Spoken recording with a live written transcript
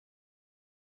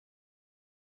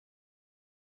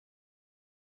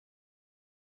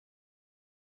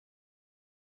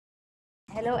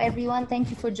Hello, everyone. Thank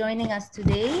you for joining us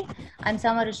today. I'm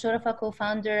Samar Al-Shorafa,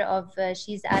 co-founder of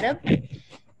She's Arab.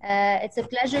 It's a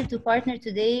pleasure to partner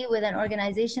today with an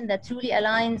organization that truly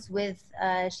aligns with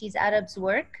She's Arab's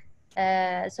work.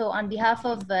 So on behalf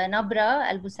of Nabra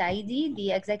Al-Busaidi,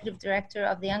 the Executive Director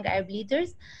of the Young Arab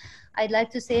Leaders, I'd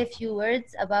like to say a few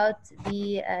words about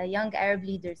the Young Arab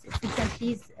Leaders. If we can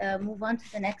please move on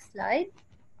to the next slide.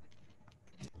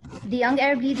 The Young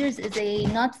Arab Leaders is a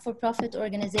not-for-profit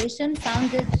organization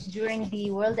founded during the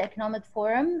World Economic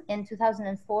Forum in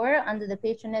 2004 under the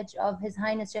patronage of His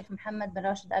Highness Sheikh Mohammed bin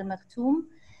Rashid Al Maktoum,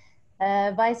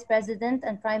 Vice President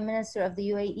and Prime Minister of the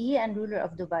UAE and ruler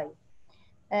of Dubai.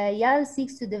 YAL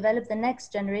seeks to develop the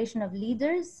next generation of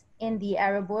leaders in the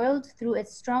Arab world through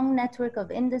its strong network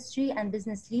of industry and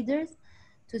business leaders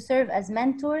to serve as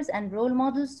mentors and role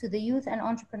models to the youth and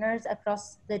entrepreneurs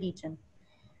across the region.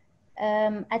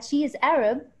 At She is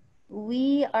Arab,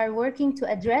 we are working to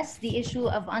address the issue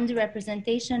of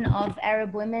underrepresentation of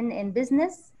Arab women in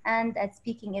business and at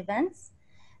speaking events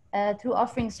through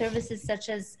offering services such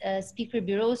as speaker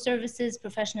bureau services,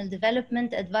 professional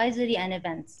development, advisory, and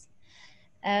events.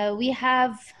 We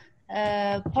have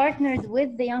partnered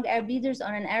with the Young Arab Leaders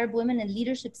on an Arab Women in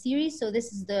Leadership series. So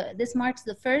this marks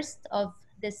the first of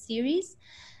this series,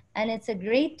 and it's a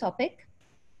great topic.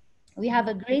 We have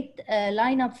a great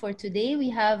lineup for today. We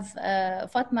have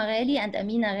Fatma Ghali and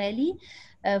Amina Ghali.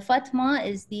 Fatma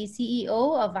is the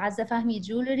CEO of Azza Fahmi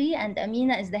Jewelry, and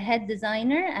Amina is the head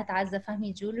designer at Azza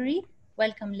Fahmi Jewelry.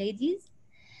 Welcome, ladies.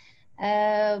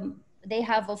 They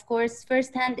have, of course,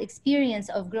 first-hand experience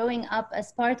of growing up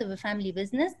as part of a family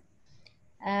business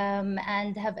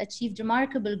and have achieved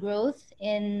remarkable growth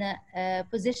in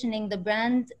positioning the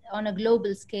brand on a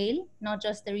global scale, not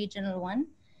just a regional one.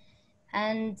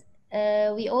 And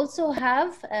we also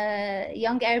have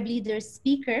Young Arab Leaders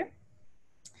speaker,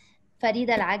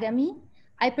 Farida Al-Agami.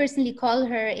 I personally call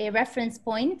her a reference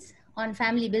point on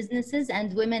family businesses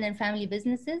and women in family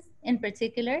businesses in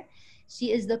particular.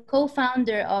 She is the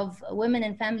co-founder of Women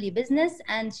in Family Business,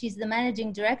 and she's the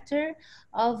managing director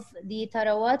of the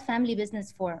Tarawat Family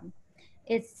Business Forum.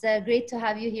 It's great to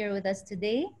have you here with us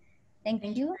today. Thank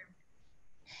you.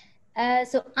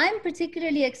 So I'm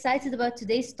particularly excited about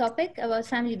today's topic about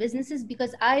family businesses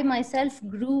because I myself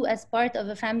grew as part of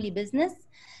a family business.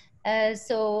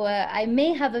 So I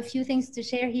may have a few things to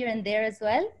share here and there as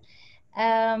well.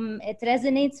 It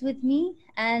resonates with me,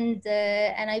 and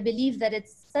I believe that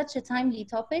it's such a timely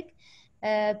topic.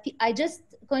 I just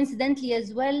coincidentally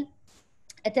as well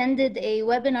attended a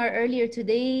webinar earlier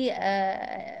today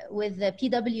with the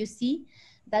PwC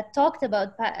that talked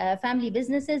about family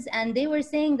businesses, and they were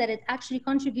saying that it actually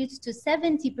contributes to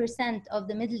 70% of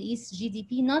the Middle East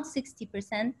GDP, not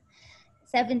 60%,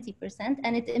 70%,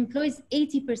 and it employs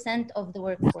 80% of the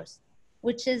workforce,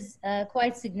 which is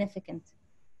quite significant.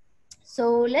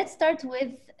 So let's start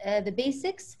with the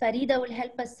basics. Farida will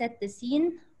help us set the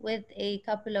scene with a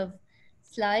couple of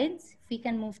slides. If we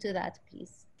can move to that,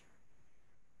 please.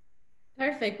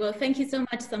 Perfect. Well, thank you so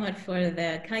much, Samar, for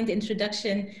the kind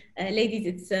introduction.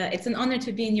 Ladies, it's an honor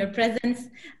to be in your presence.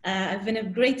 I've been a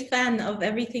great fan of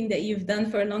everything that you've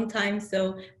done for a long time,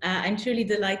 so I'm truly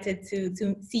delighted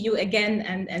to see you again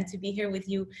and to be here with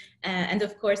you and,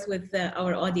 of course, with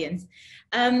our audience.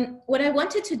 What I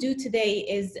wanted to do today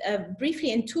is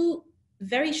briefly in two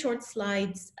very short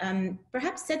slides,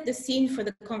 perhaps set the scene for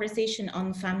the conversation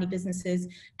on family businesses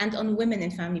and on women in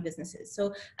family businesses.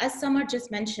 So as Samar just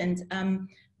mentioned,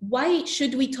 why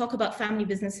should we talk about family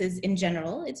businesses in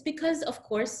general? It's because, of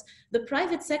course, the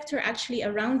private sector actually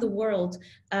around the world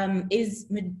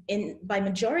by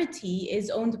majority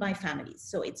is owned by families.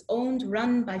 So it's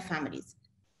run by families.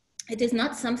 It is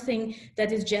not something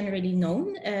that is generally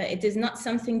known. It is not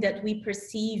something that we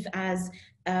perceive as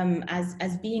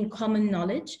being common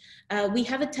knowledge. We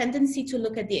have a tendency to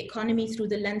look at the economy through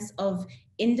the lens of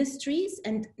industries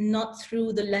and not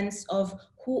through the lens of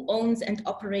who owns and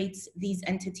operates these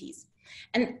entities.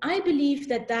 And I believe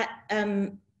that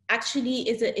actually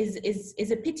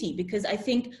is a pity, because I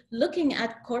think looking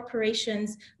at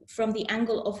corporations from the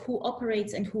angle of who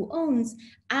operates and who owns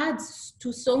adds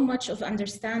to so much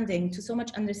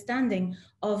understanding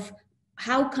of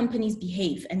how companies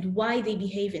behave and why they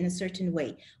behave in a certain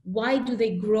way. Why do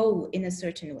they grow in a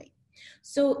certain way?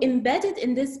 So embedded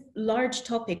in this large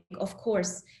topic, of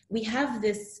course, we have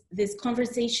this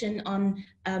conversation on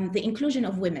the inclusion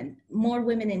of women, more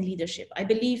women in leadership. I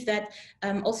believe that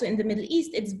also in the Middle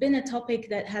East, it's been a topic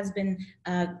that has been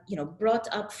brought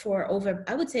up for over,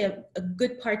 I would say, a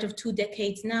good part of 2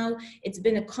 decades now. It's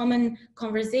been a common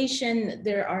conversation.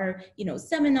 There are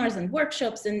seminars and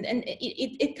workshops, and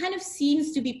it kind of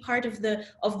seems to be part of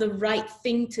the right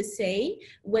thing to say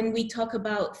when we talk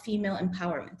about female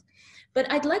empowerment. But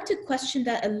I'd like to question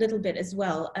that a little bit as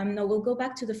well. No, we'll go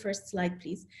back to the first slide,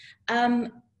 please.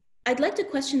 I'd like to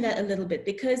question that a little bit,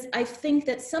 because I think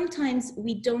that sometimes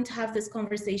we don't have this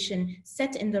conversation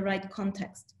set in the right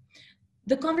context.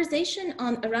 The conversation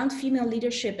around female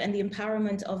leadership and the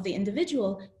empowerment of the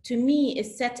individual, to me,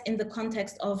 is set in the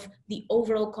context of the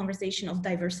overall conversation of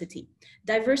diversity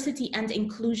and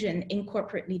inclusion in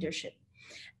corporate leadership.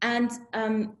 And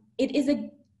it is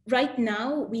right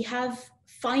now, we have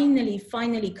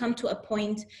finally come to a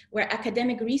point where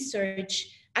academic research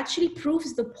actually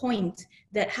proves the point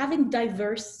that having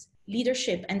diverse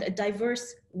leadership and a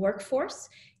diverse workforce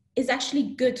is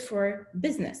actually good for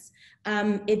business.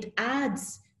 It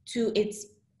adds to its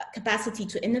capacity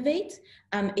to innovate,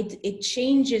 it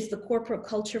changes the corporate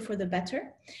culture for the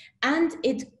better, and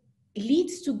it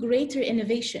leads to greater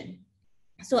innovation.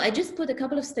 So I just put a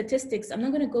couple of statistics. I'm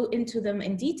not going to go into them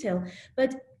in detail,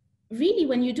 but really,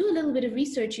 when you do a little bit of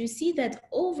research, you see that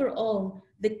overall,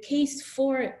 the case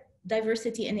for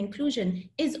diversity and inclusion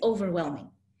is overwhelming.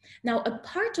 Now, a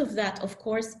part of that, of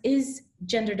course, is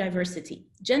gender diversity.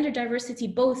 Gender diversity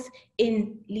both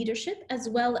in leadership as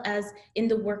well as in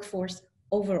the workforce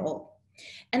overall.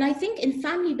 And I think in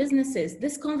family businesses,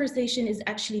 this conversation is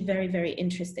actually very, very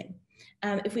interesting.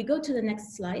 If we go to the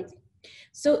next slide.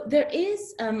 So there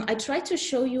is, I tried to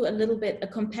show you a little bit a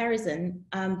comparison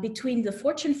between the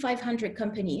Fortune 500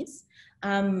 companies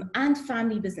and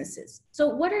family businesses. So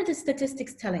what are the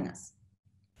statistics telling us?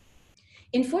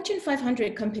 In Fortune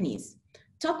 500 companies,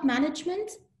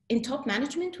 in top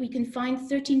management, we can find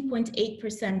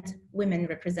 13.8% women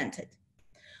represented.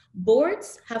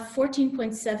 Boards have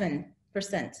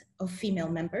 14.7% of female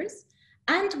members.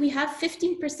 And we have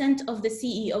 15% of the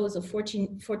CEOs of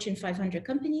Fortune 500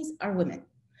 companies are women.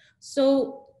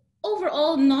 So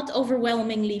overall, not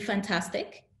overwhelmingly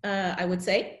fantastic, I would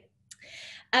say.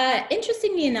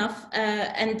 Interestingly enough,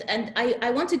 and I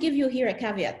want to give you here a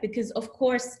caveat, because of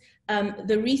course,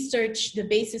 the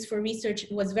basis for research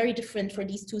was very different for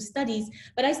these 2 studies,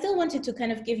 but I still wanted to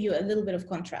kind of give you a little bit of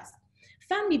contrast.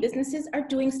 Family businesses are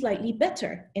doing slightly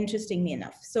better, interestingly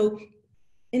enough. So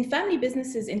in family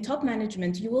businesses, in top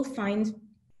management, you will find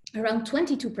around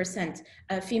 22%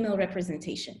 female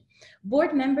representation.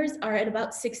 Board members are at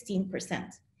about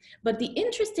 16%. But the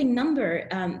interesting number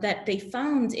that they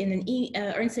found in an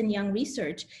Ernst & Young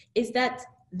research is that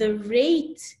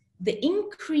the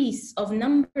increase of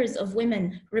numbers of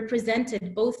women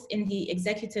represented both in the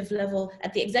executive level,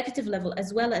 at the executive level,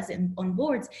 as well as on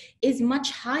boards, is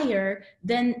much higher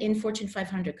than in Fortune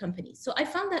 500 companies. So I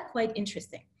found that quite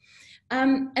interesting.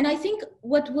 And I think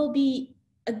what will be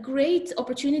a great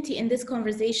opportunity in this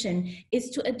conversation is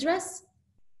to address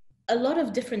a lot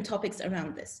of different topics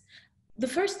around this. The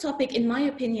first topic, in my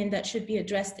opinion, that should be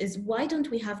addressed is why don't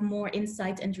we have more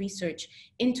insight and research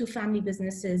into family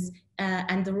businesses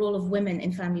and the role of women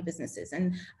in family businesses?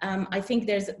 And I think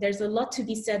there's a lot to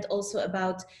be said also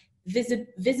about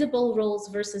visible roles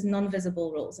versus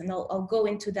non-visible roles. And I'll go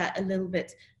into that a little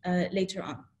bit later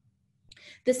on.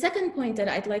 The second point that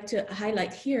I'd like to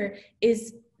highlight here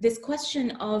is this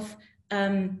question of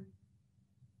how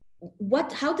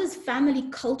does family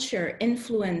culture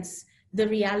influence the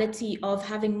reality of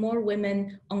having more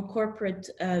women on corporate,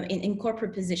 in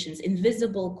corporate positions, in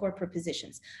visible corporate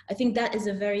positions? I think that is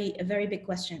a very big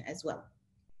question as well.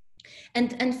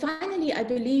 And finally, I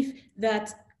believe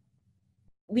that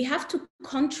we have to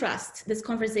contrast this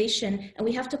conversation and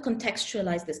we have to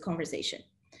contextualize this conversation.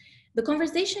 The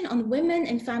conversation on women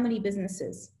in family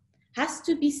businesses has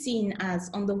to be seen as,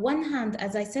 on the one hand,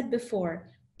 as I said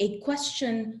before, a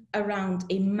question around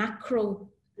a macro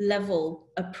level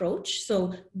approach.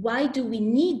 So why do we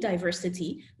need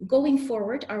diversity? Going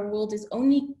forward, our world is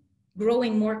only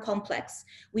growing more complex.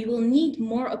 We will need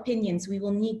more opinions. We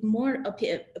will need more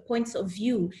points of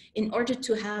view in order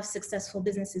to have successful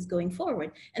businesses going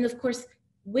forward. And of course,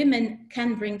 women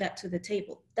can bring that to the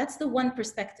table. That's the one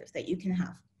perspective that you can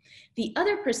have. The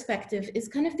other perspective is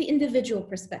kind of the individual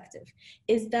perspective,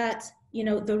 is that, you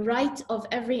know, the right of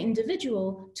every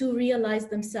individual to realize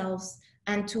themselves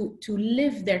and to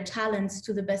live their talents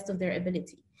to the best of their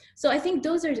ability. So I think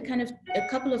those are kind of a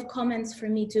couple of comments for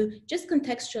me to just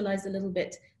contextualize a little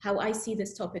bit how I see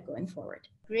this topic going forward.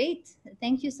 Great.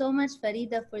 Thank you so much,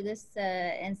 Farida, for this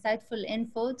insightful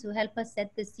info to help us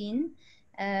set the scene.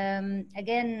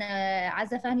 Again,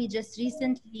 Azza Fahmi, just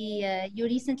recently, you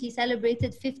recently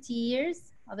celebrated 50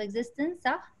 years of existence,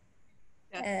 صح?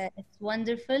 Yes. It's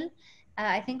wonderful.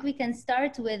 I think we can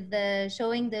start with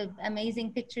showing the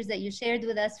amazing pictures that you shared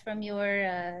with us from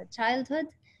your childhood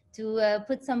to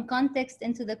put some context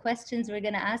into the questions we're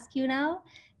going to ask you now.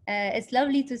 It's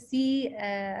lovely to see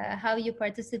how you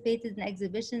participated in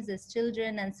exhibitions as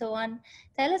children and so on.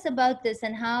 Tell us about this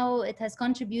and how it has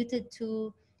contributed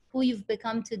to who you've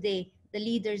become today, the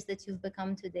leaders that you've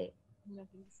become today. I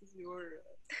think this is your...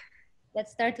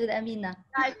 Let's start with Amina.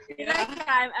 I feel like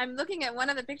I'm looking at one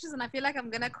of the pictures and I feel like I'm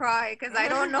gonna cry because I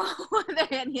don't know whether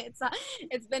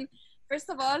it's been. First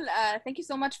of all, thank you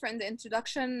so much for the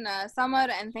introduction, Samar,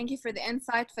 and thank you for the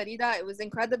insight, Farida. It was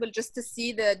incredible just to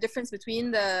see the difference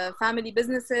between the family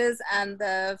businesses and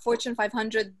the Fortune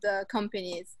 500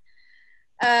 companies.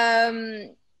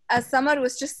 As Samar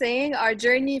was just saying, our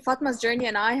journey, Fatma's journey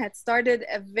and I had started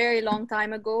a very long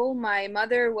time ago. My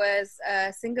mother was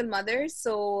a single mother,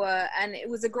 so and it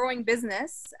was a growing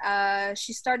business.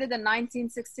 She started in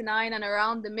 1969, and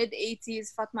around the mid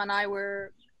 80s, Fatma and I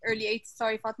were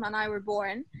Fatma and I were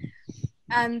born.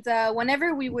 And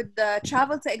whenever we would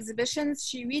travel to exhibitions,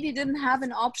 she really didn't have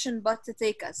an option but to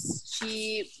take us.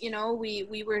 She, you know,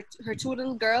 we were her two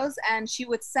little girls, and she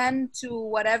would send to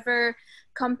whatever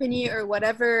company or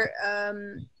whatever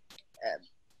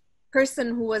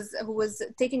person who was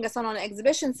taking us on an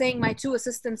exhibition, saying my two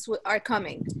assistants are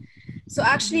coming. So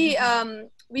actually,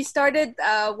 we started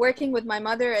working with my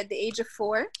mother at the age of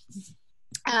 4.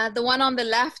 The one on the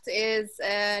left is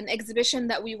an exhibition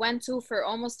that we went to for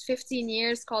almost 15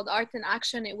 years called Art in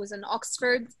Action. It was in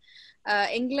Oxford,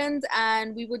 England,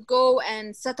 and we would go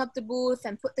and set up the booth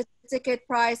and put the ticket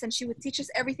price, and she would teach us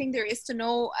everything there is to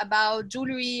know about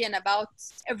jewelry and about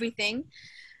everything,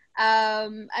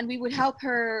 and we would help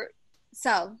her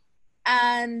sell.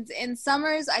 And in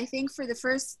summers, I think for the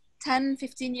first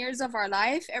 10-15 years of our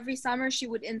life, every summer she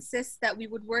would insist that we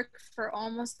would work for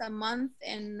almost a month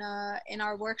in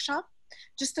our workshop,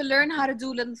 just to learn how to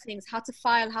do little things, how to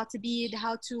file, how to bead,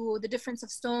 the difference of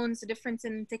stones, the difference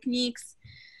in techniques.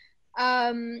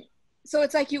 So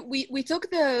it's like we took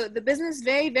the business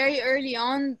very, very early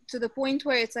on, to the point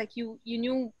where it's like you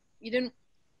knew you didn't,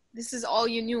 this is all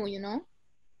you knew, you know.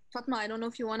 Fatma, I don't know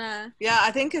if you want to... Yeah,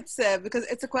 I think it's because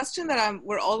it's a question that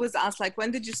we're always asked, like, when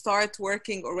did you start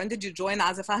working or when did you join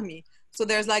Azza Fahmi? So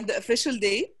there's like the official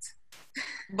date,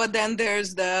 but then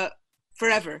there's the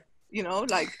forever, you know,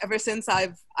 like ever since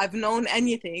I've known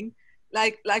anything.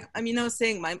 Like Amina was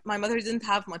saying, my mother didn't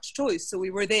have much choice, so we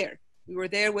were there. We were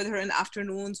there with her in the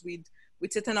afternoons. We'd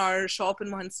sit in our shop in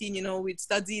Mohansin, you know, we'd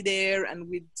study there and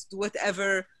we'd do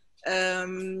whatever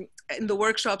in the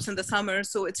workshops in the summer.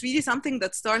 So it's really something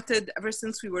that started ever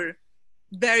since we were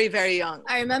very, very young.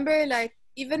 I remember, like,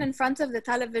 even in front of the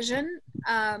television,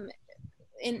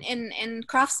 in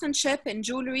craftsmanship and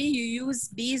jewelry, you use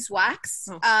beeswax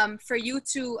for you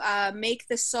to make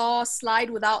the saw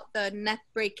slide without the net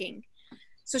breaking.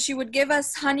 So she would give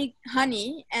us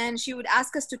honey, and she would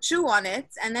ask us to chew on it,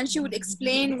 and then she would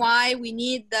explain why we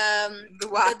need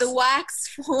the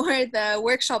wax for the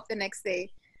workshop the next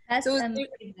day. That's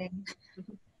amazing.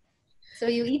 So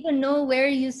you even know where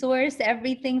you source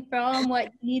everything from,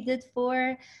 what you need it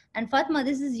for. And Fatma,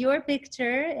 this is your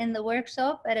picture in the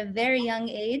workshop at a very young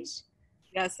age.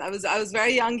 Yes, I was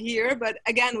very young here, but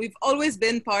again, we've always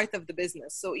been part of the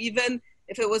business. So even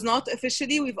if it was not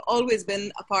officially, we've always been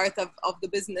a part of the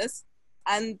business.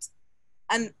 And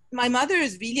my mother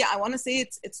is really, I want to say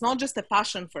it's not just a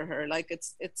passion for her. Like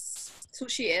it's who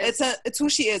she is. It's who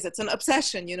she is. It's an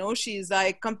obsession, you know. She's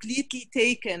like completely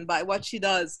taken by what she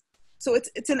does. So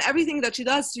it's in everything that she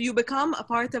does. So you become a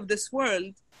part of this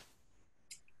world,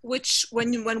 which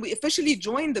when we officially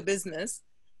join the business,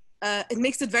 it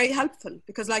makes it very helpful,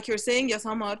 because like you're saying,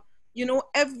 Yasamar, you know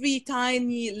every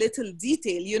tiny little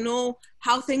detail. You know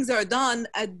how things are done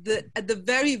at the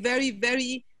very, very,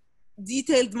 very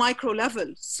detailed micro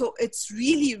level. So it's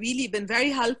really, really been very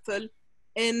helpful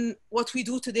in what we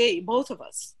do today, both of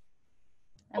us.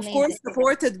 Amazing. Of course,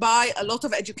 supported by a lot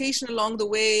of education along the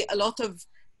way, a lot of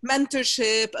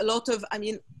mentorship, I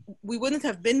mean, we wouldn't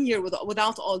have been here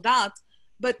without all that.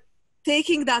 But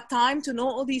taking that time to know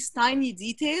all these tiny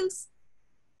details,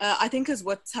 I think is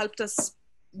what's helped us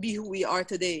be who we are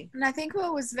today. And I think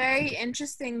what was very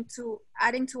interesting, to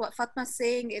adding to what Fatma's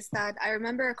saying, is that I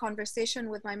remember a conversation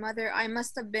with my mother. I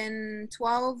must have been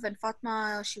 12 and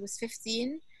Fatma, she was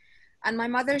 15. And my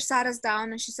mother sat us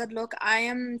down and she said, look, I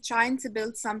am trying to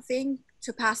build something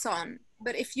to pass on.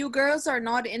 But if you girls are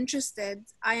not interested,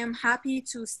 I am happy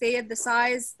to stay at the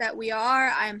size that we are.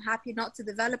 I am happy not to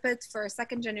develop it for a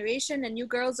second generation. And you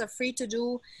girls are free to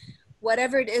do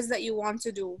whatever it is that you want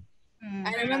to do.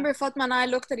 I remember Fatma and I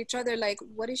looked at each other like,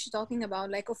 what is she talking about?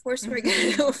 Like, of course we're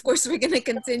gonna, of course we're gonna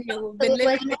continue. We've been So it was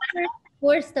living never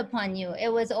forced upon you.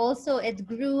 It was also, it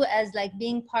grew as like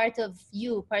being part of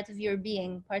you, part of your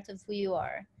being, part of who you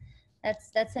are.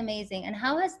 That's amazing. And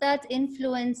how has that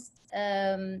influenced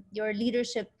your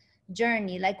leadership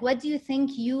journey? Like, what do you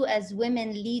think you as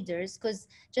women leaders, because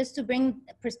just to bring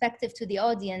perspective to the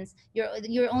audience,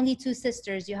 you're only two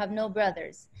sisters, you have no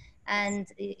brothers, and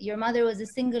your mother was a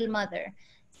single mother.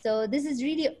 So this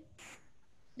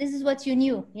is what you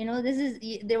knew, you know,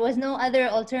 there was no other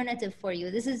alternative for you.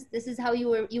 This is how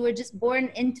you were just born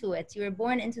into it. You were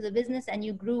born into the business and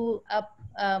you grew up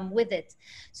with it.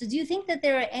 So do you think that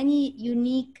there are any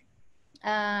unique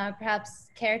perhaps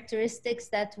characteristics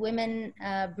that women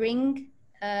bring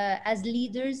as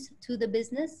leaders to the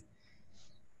business?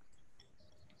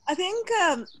 I think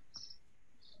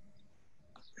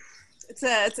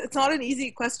it's not an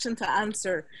easy question to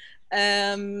answer.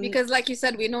 because like you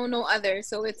said, we know no other,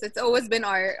 so it's always been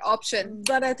our option.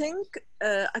 But I think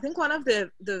one of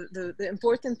the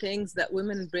important things that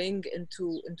women bring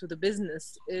into the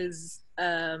business is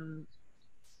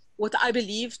what I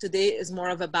believe today is more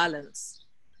of a balance.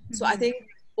 So I think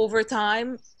over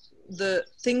time the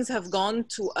things have gone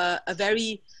to a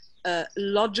very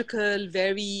logical,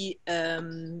 very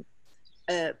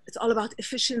it's all about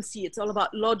efficiency, it's all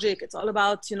about logic, it's all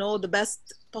about, you know, the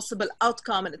best possible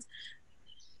outcome,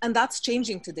 and that's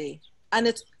changing today.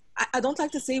 And I don't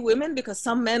like to say women because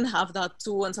some men have that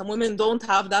too and some women don't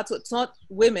have that, so it's not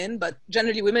women, but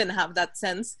generally women have that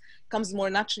sense, comes more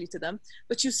naturally to them.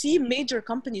 But you see major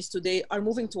companies today are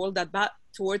moving towards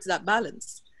that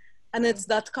balance, and it's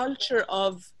that culture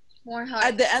of More heart.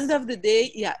 at the end of the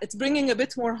day, yeah, it's bringing a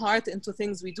bit more heart into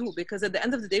things we do, because at the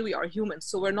end of the day we are humans,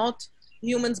 so we're not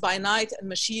humans by night and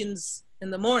machines in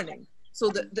the morning. So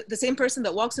the same person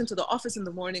that walks into the office in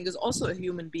the morning is also a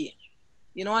human being,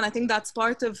 you know. And I think that's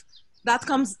part of that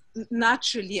comes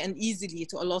naturally and easily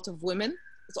to a lot of women.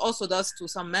 It also does to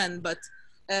some men, but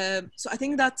so I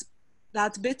think that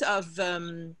bit of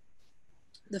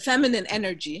the feminine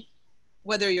energy,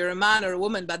 whether you're a man or a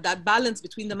woman, but that balance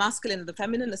between the masculine and the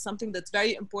feminine is something that's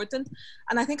very important.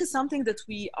 And I think it's something that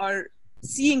we are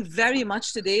seeing very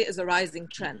much today as a rising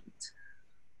trend.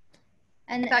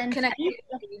 And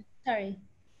connectivity. Sorry,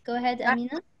 go ahead,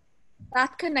 Amina.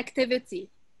 That connectivity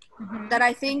that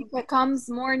I think comes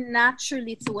more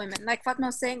naturally to women. Like Fatma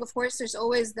was saying, of course, there's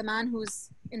always the man who's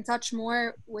in touch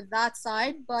more with that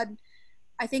side, but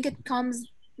I think it comes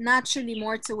naturally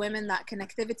more to women, that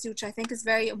connectivity, which I think is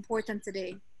very important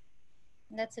today.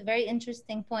 That's a very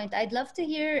interesting point. I'd love to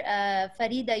hear,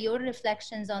 Farida, your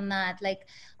reflections on that. Like,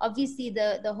 obviously,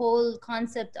 the whole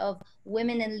concept of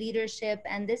women in leadership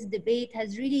and this debate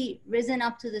has really risen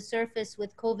up to the surface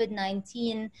with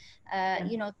COVID-19.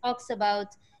 You know, talks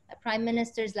about prime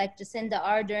ministers like Jacinda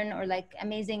Ardern or like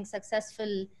amazing,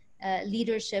 successful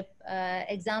leadership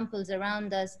examples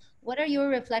around us. What are your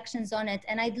reflections on it?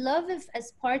 And I'd love if,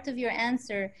 as part of your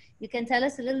answer, you can tell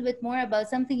us a little bit more about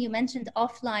something you mentioned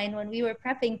offline when we were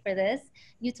prepping for this.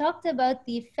 You talked about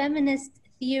the feminist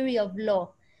theory of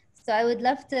law. So I would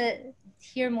love to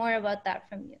hear more about that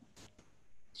from you.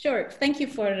 Sure. Thank you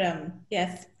for,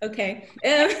 yes. Okay.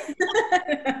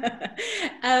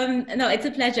 No, it's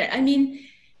a pleasure. I mean,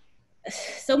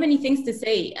 so many things to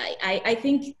say. I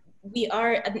think we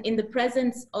are in the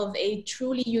presence of a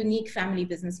truly unique family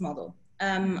business model.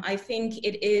 I think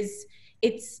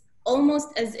it's almost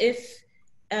as if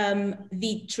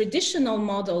the traditional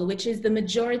model, which is the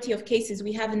majority of cases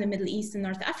we have in the Middle East and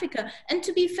North Africa, and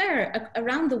to be fair,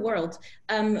 around the world,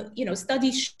 you know,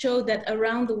 studies show that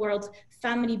around the world,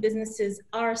 family businesses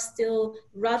are still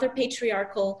rather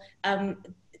patriarchal.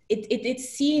 It's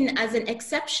seen as an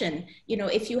exception, you know,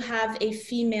 if you have a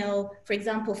female, for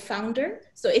example, founder.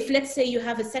 So if, let's say, you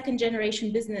have a second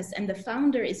generation business and the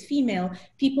founder is female,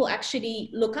 people actually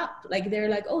look up, like they're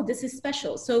like, oh, this is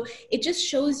special. So it just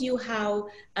shows you how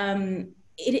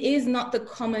it is not the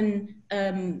common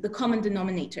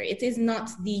denominator. It is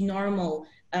not the normal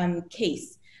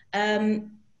case.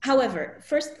 However,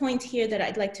 first point here that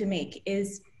I'd like to make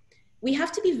is we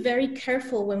have to be very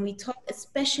careful when we talk,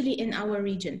 especially in our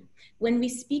region, when we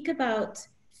speak about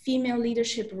female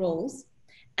leadership roles,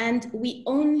 and we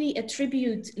only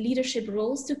attribute leadership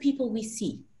roles to people we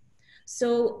see.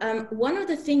 So one of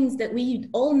the things that we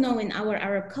all know in our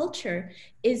Arab culture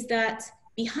is that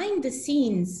behind the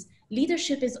scenes,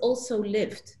 leadership is also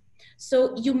lived.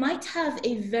 So you might have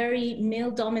a very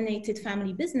male-dominated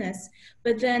family business,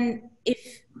 but then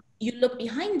if you look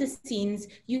behind the scenes,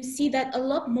 you see that a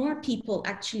lot more people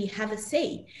actually have a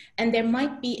say. And there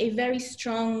might be a very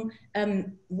strong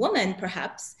woman,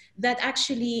 perhaps, that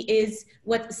actually is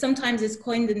what sometimes is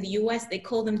coined in the US, they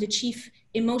call them the chief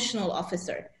emotional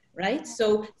officer, right?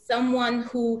 So someone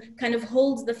who kind of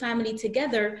holds the family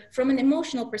together from an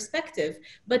emotional perspective,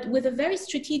 but with a very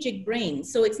strategic brain.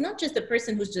 So it's not just a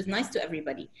person who's just nice to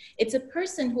everybody. It's a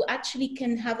person who actually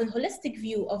can have a holistic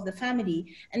view of the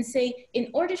family and say, in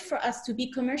order for us to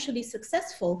be commercially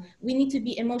successful, we need to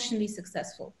be emotionally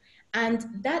successful. And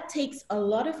that takes a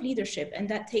lot of leadership, and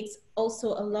that takes also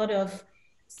a lot of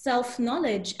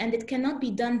self-knowledge, and it cannot be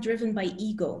done driven by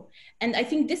ego. And I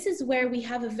think this is where we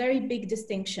have a very big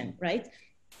distinction, right?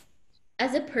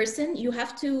 As a person, you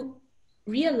have to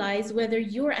realize whether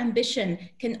your ambition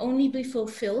can only be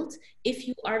fulfilled if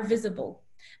you are visible.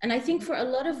 And I think for a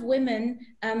lot of women,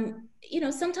 you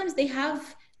know, sometimes they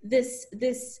have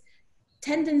this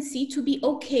tendency to be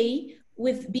okay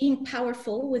with being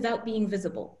powerful without being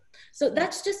visible. So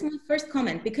that's just my first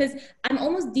comment, because I'm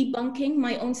almost debunking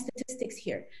my own statistics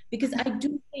here, because I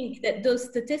do think that those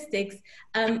statistics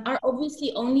are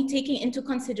obviously only taking into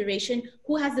consideration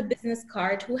who has a business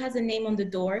card, who has a name on the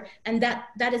door, and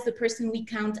that is the person we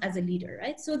count as a leader,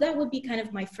 right? So that would be kind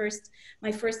of my first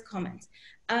comment.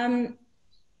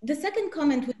 The second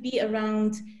comment would be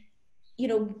around, you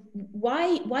know,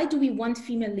 why do we want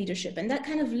female leadership? And that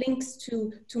kind of links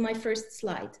to my first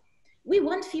slide. We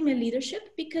want female leadership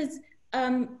because,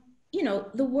 you know,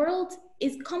 the world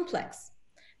is complex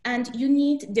and you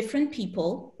need different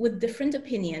people with different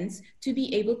opinions to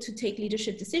be able to take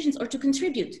leadership decisions or to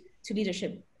contribute to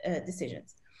leadership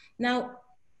decisions. Now,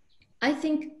 I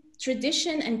think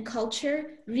tradition and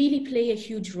culture really play a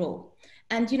huge role.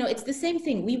 And, you know, it's the same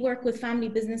thing. We work with family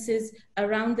businesses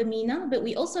around the MENA, but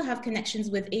we also have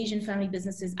connections with Asian family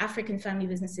businesses, African family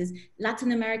businesses,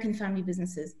 Latin American family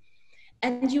businesses.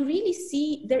 And you really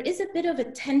see there is a bit of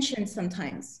a tension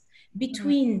sometimes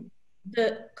between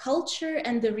the culture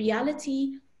and the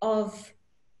reality of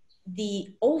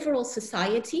the overall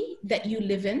society that you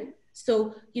live in.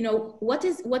 So, you know, what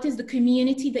is the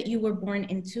community that you were born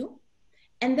into?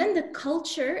 And then the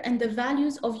culture and the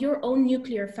values of your own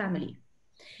nuclear family.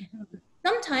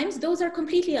 Sometimes those are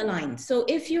completely aligned. So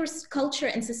if your culture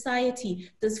and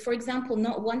society does, for example,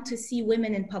 not want to see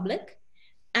women in public,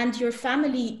 and your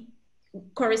family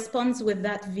corresponds with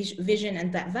that vision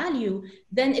and that value,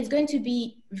 then it's going to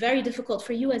be very difficult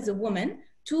for you as a woman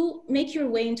to make your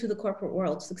way into the corporate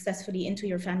world successfully, into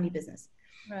your family business.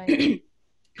 Right.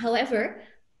 However,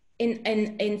 in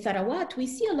Tharawat, we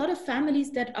see a lot of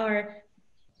families that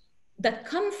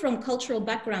come from cultural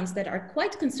backgrounds that are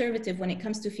quite conservative when it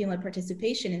comes to female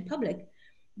participation in public,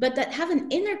 but that have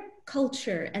an inner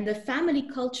culture and a family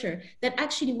culture that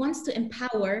actually wants to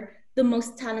empower the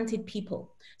most talented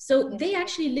people. So they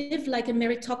actually live like a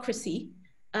meritocracy,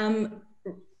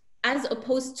 as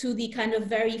opposed to the kind of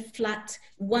very flat,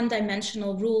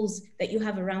 one-dimensional rules that you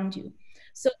have around you.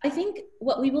 So I think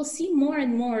what we will see more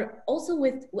and more also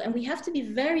with, and we have to be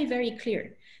very, very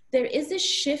clear, there is a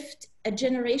shift, a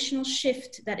generational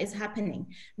shift that is happening.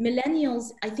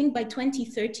 Millennials, I think by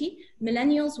 2030,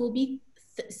 millennials will be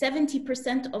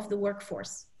 70% of the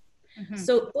workforce.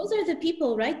 So those are the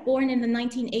people, right, born in the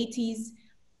 1980s,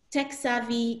 tech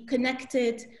savvy,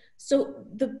 connected. So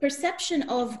the perception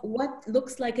of what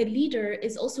looks like a leader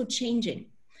is also changing.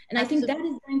 And I think that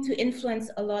is going to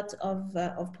influence a lot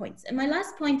of points. And my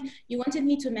last point, you wanted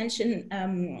me to mention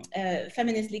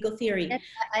feminist legal theory. Yes,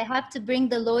 I have to bring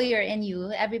the lawyer in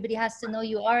you. Everybody has to know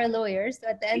you are a lawyer. So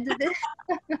at the end of this,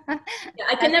 yeah,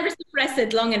 I can never suppress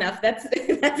it long enough. That's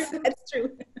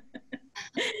true.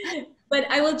 But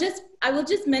I will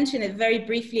just mention it very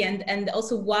briefly, and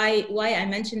also why I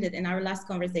mentioned it in our last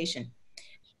conversation.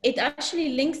 It actually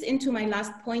links into my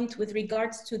last point with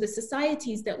regards to the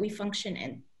societies that we function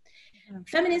in.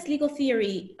 Feminist legal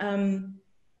theory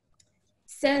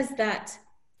says that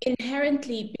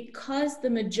inherently, because the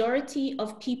majority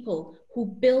of people who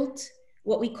built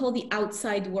what we call the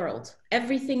outside world,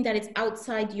 everything that is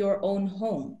outside your own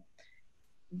home,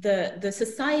 the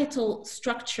societal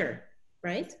structure,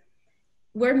 right,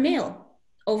 were male.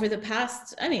 Over the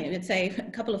past, I mean, I would say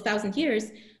a couple of thousand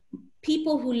years,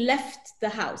 people who left the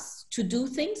house to do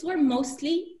things were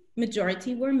mostly,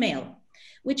 majority were male,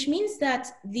 which means that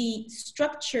the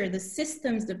structure, the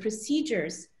systems, the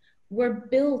procedures were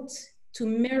built to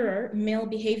mirror male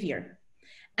behavior.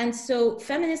 And so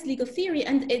feminist legal theory,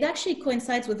 and it actually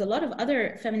coincides with a lot of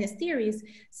other feminist theories,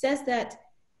 says that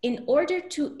in order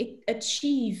to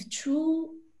achieve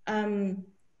true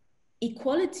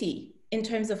equality in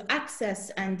terms of access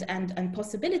and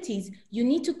possibilities, you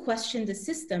need to question the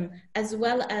system as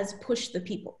well as push the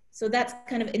people. So that's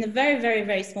kind of, in a very, very,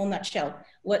 very small nutshell,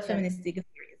 what feminist theory is.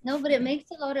 No, but it makes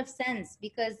a lot of sense,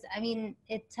 because I mean,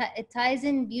 it ties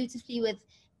in beautifully with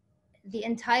the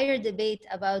entire debate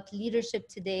about leadership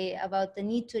today, about the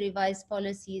need to revise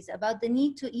policies, about the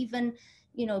need to even,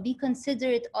 you know, be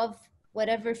considerate of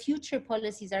whatever future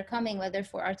policies are coming, whether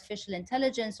for artificial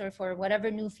intelligence or for whatever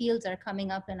new fields are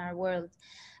coming up in our world.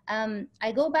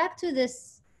 I go back to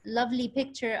this lovely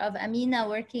picture of Amina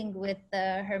working with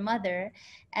her mother,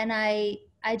 and I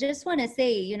just want to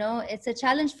say, you know, it's a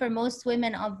challenge for most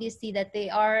women, obviously, that they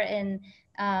are in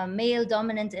male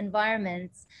dominant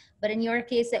environments. But in your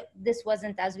case, this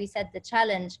wasn't, as we said, the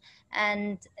challenge.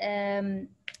 And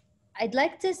I'd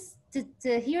like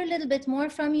to hear a little bit more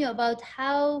from you about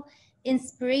how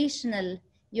inspirational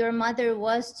your mother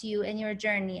was to you in your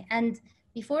journey. And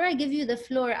before I give you the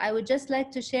floor, I would just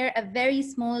like to share a very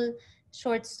small,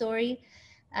 short story,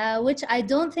 which I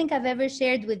don't think I've ever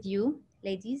shared with you,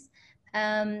 ladies.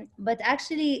 But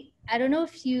actually, I don't know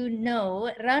if you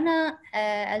know, Rana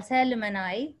Al-Salim and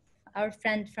I, our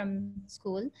friend from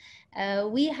school,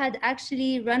 we had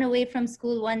actually run away from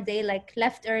school one day, like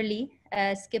left early,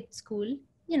 skipped school.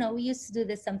 You know, we used to do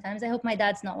this sometimes. I hope my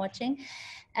dad's not watching.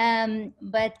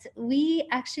 But we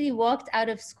actually walked out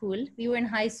of school. We were in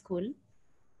high school,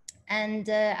 and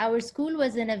our school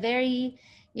was in a very,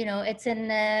 you know, it's in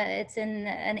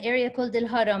an area called El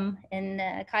Haram in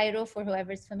Cairo, for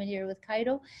whoever's familiar with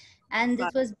Cairo. And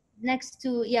it was next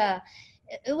to, yeah,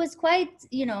 it was quite,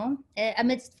 you know,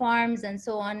 amidst farms and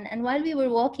so on. And while we were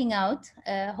walking out,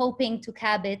 hoping to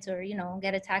cab it or, you know,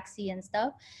 get a taxi and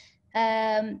stuff,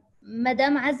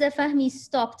 Madame Azza Fahmi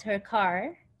stopped her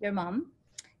car, your mom,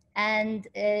 and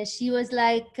she was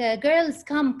like, girls,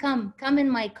 come in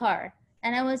my car.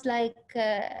 And I was like,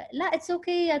 la, it's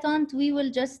okay, Aunt, we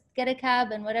will just get a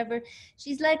cab and whatever.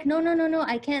 She's like, no,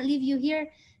 I can't leave you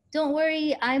here. Don't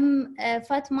worry, I'm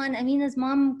Fatma and Amina's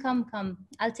mom. Come,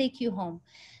 I'll take you home.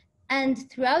 And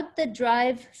throughout the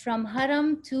drive from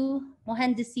Haram to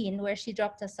Mohandisin, where she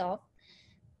dropped us off,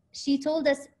 she told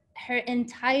us her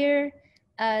entire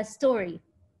story.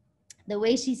 The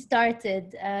way she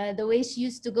started, the way she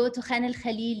used to go to Khan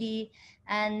al-Khalili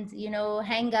and, you know,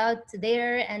 hang out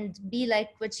there and be like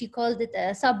what she called it,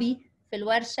 a sabi fil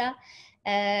warsha.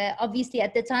 Obviously,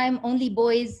 at the time, only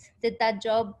boys did that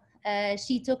job.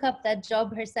 She took up that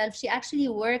job herself. She actually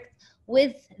worked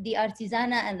with the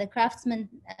artisana and the craftsmen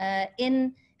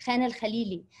in Khan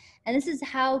al-Khalili. And this is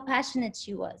how passionate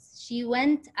she was. She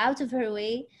went out of her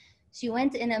way. She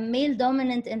went in a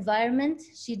male-dominant environment.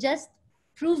 She just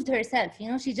proved herself, you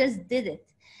know, she just did it.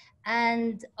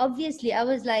 And obviously, I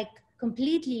was like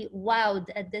completely wowed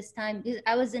at this time.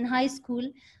 I was in high school.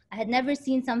 I had never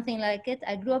seen something like it.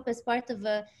 I grew up as part of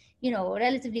a, you know,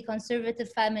 relatively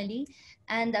conservative family.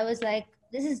 And I was like,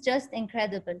 this is just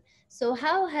incredible. So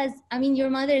how has, I mean, your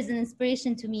mother is an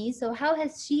inspiration to me. So how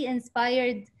has she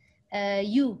inspired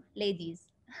you, ladies?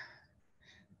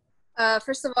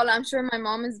 First of all, I'm sure my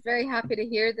mom is very happy to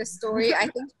hear this story. I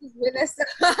think she's with us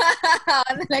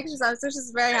on the lectures. I'm sure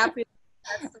she's very happy.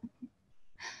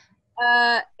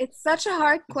 It's such a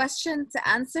hard question to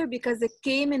answer because it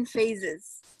came in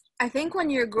phases. I think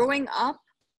when you're growing up,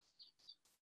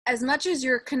 as much as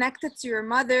you're connected to your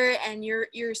mother and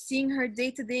you're seeing her day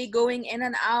to day going in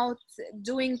and out,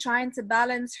 trying to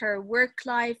balance her work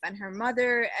life and her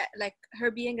mother, like her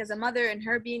being as a mother and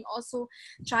her being also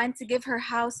trying to give her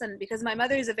house. And because my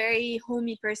mother is a very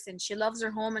homey person, she loves her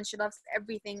home and she loves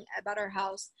everything about her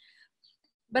house.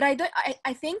 But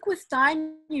I think with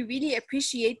time you really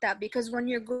appreciate that, because when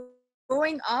you're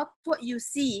growing up, what you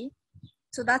see,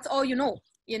 so that's all you know.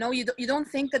 You know, you don't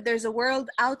think that there's a world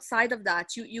outside of that.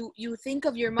 You think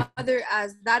of your mother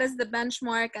as that is the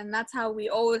benchmark and that's how we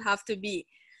all have to be.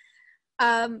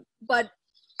 But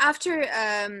after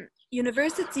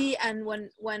university and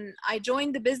when I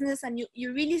joined the business, and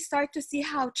you really start to see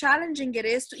how challenging it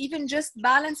is to even just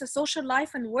balance a social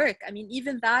life and work. I mean,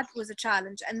 even that was a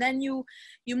challenge. And then you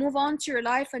move on to your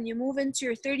life and you move into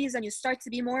your 30s and you start to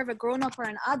be more of a grown-up or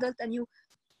an adult, and you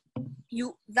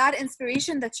that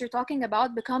inspiration that you're talking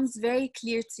about becomes very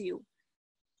clear to you,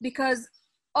 because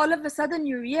all of a sudden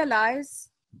you realize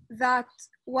that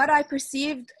what I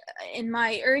perceived in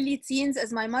my early teens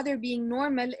as my mother being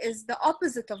normal is the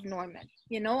opposite of normal.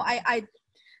 You know, I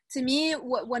to me,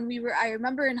 when I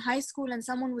remember in high school and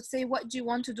someone would say, what do you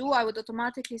want to do? I would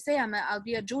automatically say, I'll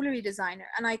be a jewelry designer.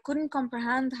 And I couldn't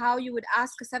comprehend how you would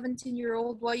ask a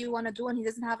 17-year-old what you want to do and he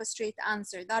doesn't have a straight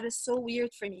answer. That is so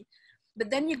weird for me. But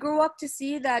then you grow up to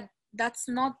see that that's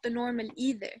not the normal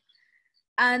either.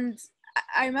 And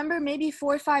I remember maybe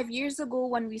 4 or 5 years ago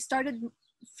when we started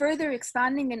further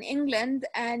expanding in England,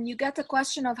 and you get a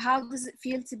question of how does it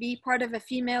feel to be part of a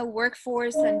female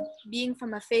workforce and being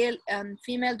from a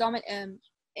female dominant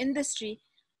industry,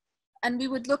 and we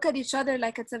would look at each other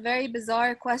like it's a very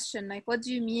bizarre question, like what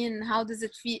do you mean, how does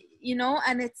it feel, you know?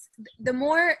 And it's the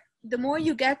more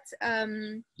you get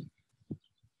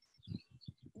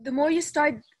the more you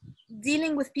start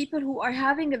dealing with people who are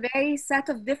having a very set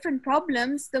of different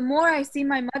problems, the more I see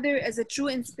my mother as a true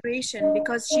inspiration,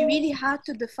 because she really had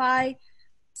to defy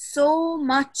so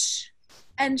much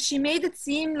and she made it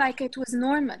seem like it was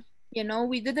normal. You know,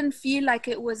 we didn't feel like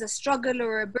it was a struggle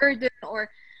or a burden, or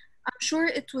I'm sure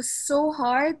it was so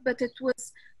hard, but it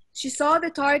was, she saw the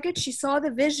target, she saw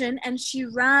the vision, and she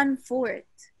ran for it.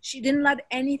 She didn't let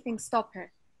anything stop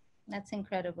her. That's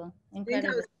incredible.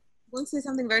 Incredible. I want to say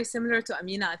something very similar to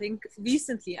Amina. I think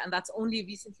recently, and that's only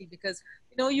recently, because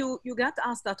you know you get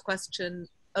asked that question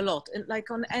a lot, like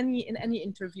in any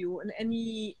interview, in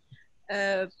any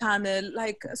panel,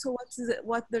 like, so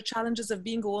what the challenges of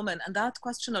being a woman? And that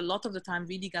question a lot of the time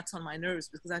really gets on my nerves,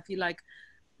 because I feel like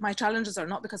my challenges are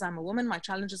not because I'm a woman. My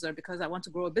challenges are because I want to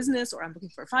grow a business or I'm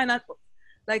looking for finance.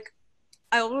 Like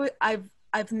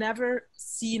I've never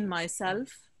seen myself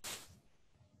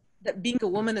that being a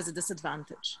woman is a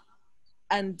disadvantage.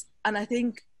 And I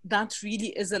think that really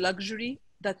is a luxury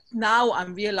that now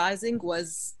I'm realizing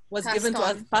was given to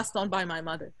us, passed on by my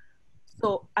mother.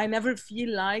 So I never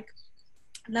feel like,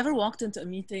 I've never walked into a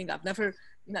meeting, I've never,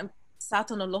 you know, sat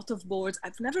on a lot of boards,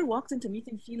 I've never walked into a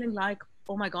meeting feeling like,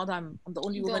 oh my God, I'm the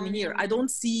only woman here. I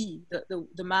don't see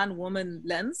the man-woman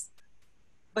lens,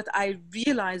 but I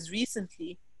realized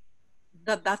recently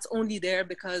that that's only there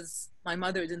because my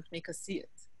mother didn't make us see it.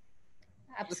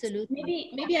 Absolutely.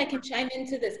 Maybe I can chime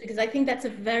into this, because I think that's a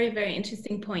very, very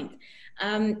interesting point.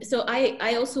 So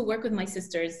I also work with my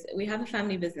sisters. We have a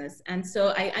family business. And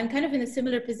so I'm kind of in a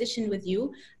similar position with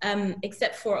you,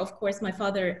 except for, of course, my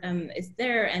father is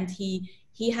there, and he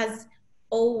has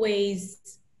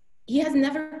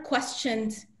never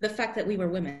questioned the fact that we were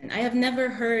women. I have never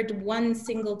heard one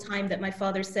single time that my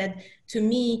father said to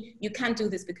me, you can't do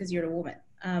this because you're a woman.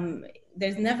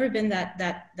 There's never been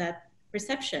that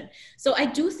perception. So I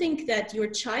do think that your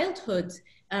childhood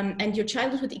and your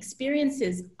childhood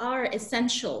experiences are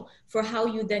essential for how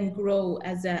you then grow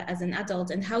as an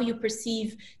adult, and how you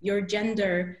perceive your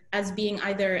gender as being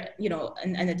either, you know,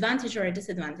 an advantage or a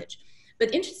disadvantage.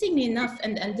 But interestingly enough,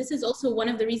 and this is also one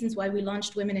of the reasons why we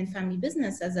launched Women in Family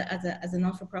Business as a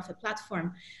non-for-profit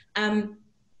platform,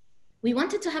 we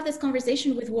wanted to have this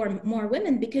conversation with more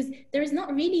women, because there is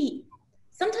not really,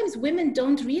 sometimes women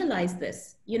don't realize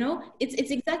this, you know,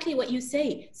 it's exactly what you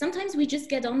say. Sometimes we just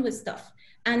get on with stuff.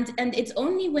 And it's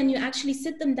only when you actually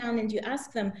sit them down and you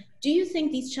ask them, do you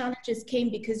think these challenges came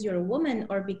because you're a woman,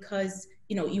 or because,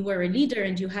 you know, you were a leader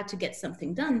and you had to get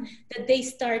something done, that they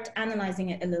start analyzing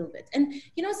it a little bit. And,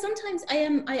 you know, sometimes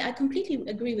I completely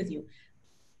agree with you.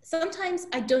 Sometimes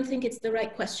I don't think it's the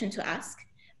right question to ask,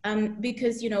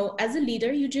 because, you know, as a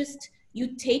leader, you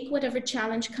take whatever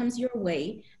challenge comes your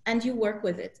way and you work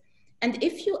with it. And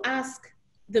if you ask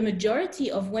the majority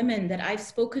of women that I've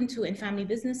spoken to in family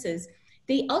businesses,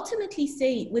 they ultimately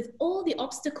say, with all the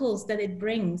obstacles that it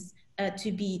brings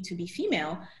to be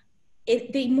female,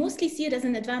 they mostly see it as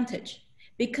an advantage.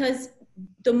 Because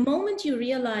the moment you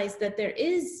realize that there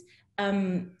is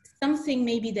something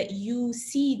maybe that you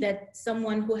see that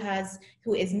someone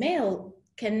who is male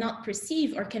cannot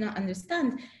perceive or cannot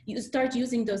understand, you start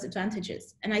using those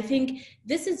advantages. And I think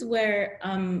this is where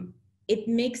it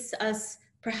makes us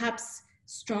perhaps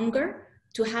stronger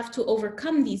to have to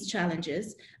overcome these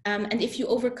challenges. And if you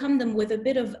overcome them with a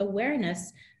bit of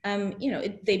awareness, you know,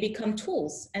 they become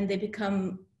tools, and they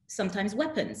become sometimes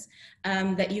weapons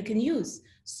that you can use.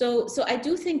 So I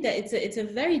do think that it's a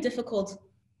very difficult,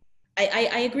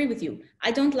 I agree with you.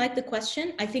 I don't like the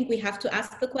question. I think we have to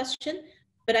ask the question,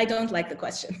 but I don't like the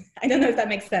question. I don't know if that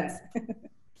makes sense.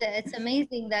 It's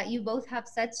amazing that you both have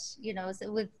such, you know,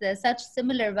 with such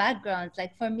similar backgrounds.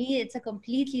 Like for me, it's a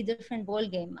completely different ball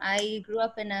game. I grew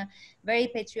up in a very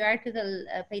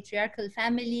patriarchal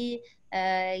family.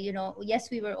 You know,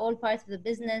 yes, we were all part of the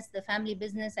business, the family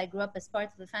business. I grew up as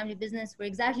part of the family business. We're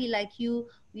exactly like you.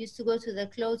 We used to go to the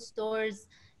clothes stores,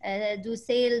 do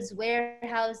sales,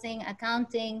 warehousing,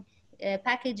 accounting.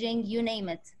 packaging, you name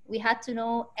it. We had to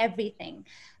know everything.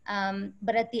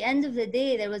 But at the end of the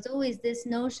day, there was always this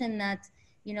notion that,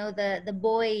 you know, the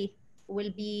boy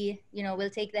will be, you know, will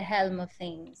take the helm of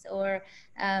things. Or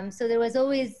so there was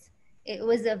always, it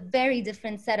was a very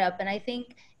different setup. And I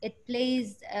think it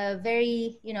plays a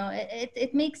very, you know,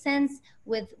 it makes sense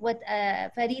with what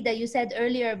Farida, you said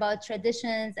earlier about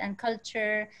traditions and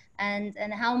culture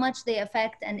and how much they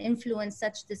affect and influence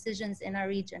such decisions in our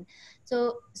region.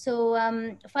 So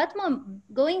Fatma,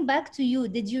 going back to you,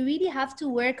 did you really have to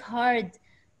work hard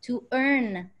to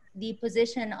earn the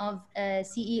position of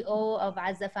CEO of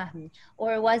Azza Fahmi,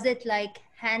 or was it like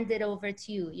handed over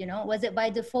to you? You know, was it by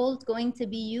default going to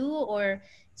be you, or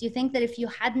do you think that if you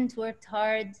hadn't worked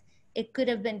hard, it could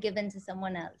have been given to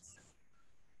someone else?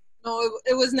 No,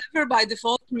 it was never by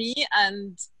default me,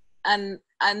 and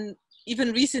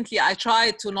even recently I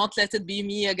tried to not let it be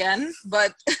me again,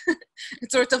 but it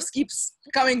sort of keeps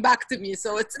coming back to me.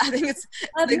 So I think it's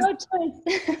no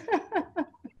choice.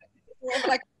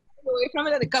 like away from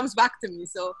it and it comes back to me.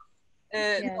 So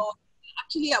no,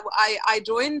 actually I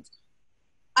joined,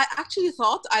 I actually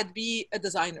thought I'd be a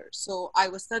designer. So I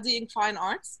was studying fine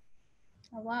arts.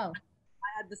 Oh, wow. I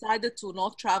had decided to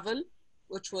not travel,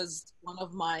 which was one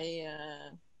of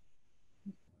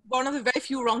the very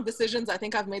few wrong decisions I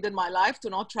think I've made in my life, to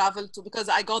not travel to, because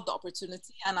I got the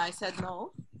opportunity and I said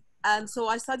no. And so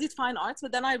I studied fine arts,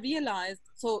 but then I realized,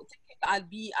 so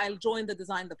thinking I'll join the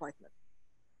design department.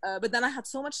 But then I had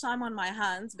so much time on my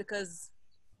hands because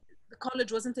the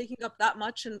college wasn't taking up that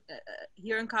much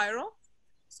here in Cairo.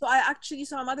 So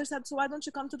so my mother said, so why don't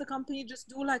you come to the company, just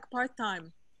do like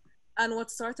part-time. And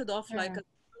what started off like a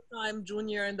part-time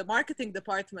junior in the marketing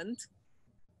department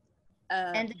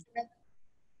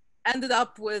ended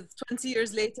up with 20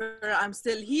 years later, I'm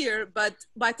still here, but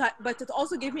it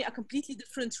also gave me a completely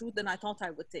different route than I thought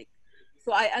I would take.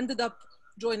 So I ended up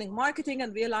joining marketing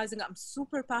and realizing I'm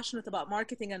super passionate about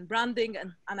marketing and branding,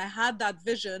 and I had that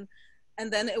vision.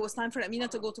 And then it was time for Amina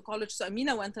to go to college. So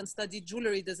Amina went and studied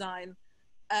jewelry design.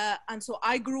 And so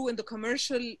I grew in the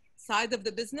commercial side of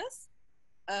the business.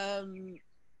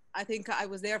 I think I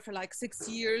was there for like 6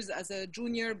 years as a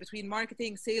junior between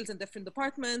marketing, sales, and different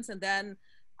departments. And then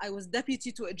I was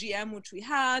deputy to a GM, which we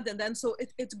had. And then so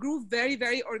it grew very,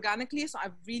 very organically. So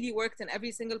I've really worked in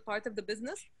every single part of the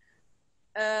business.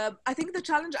 I think the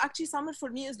challenge actually, Summer, for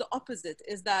me is the opposite,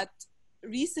 is that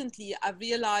recently I've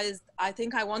realized I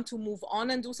think I want to move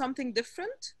on and do something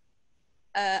different.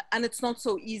 And it's not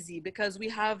so easy because we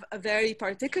have a very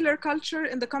particular culture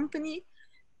in the company,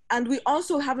 and we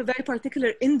also have a very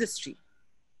particular industry.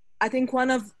 I think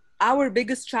one of our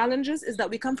biggest challenges is that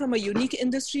we come from a unique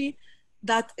industry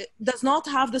that does not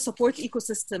have the support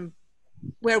ecosystem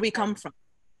where we come from.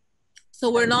 So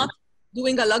we're not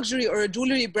doing a luxury or a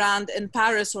jewelry brand in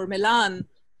Paris or Milan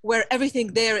where everything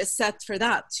there is set for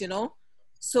that, you know?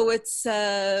 So it's,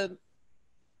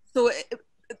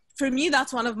 for me,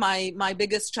 that's one of my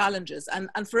biggest challenges.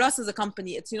 And for us as a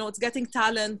company, it's, you know, it's getting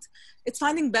talent, it's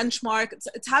finding benchmark,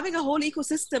 it's having a whole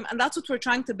ecosystem. And that's what we're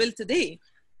trying to build today,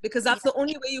 because that's the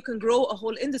only way you can grow a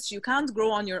whole industry. You can't grow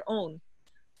on your own.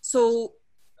 So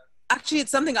actually, it's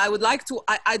something I would like to,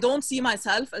 I don't see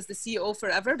myself as the CEO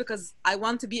forever, because I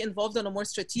want to be involved in a more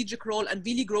strategic role and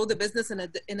really grow the business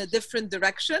in a different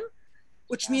direction,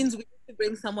 which means we need to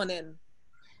bring someone in.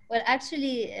 Well,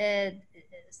 actually,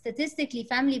 statistically,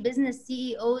 family business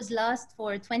CEOs last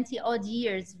for 20 odd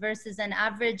years versus an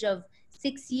average of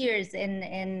 6 years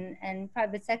in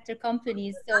private sector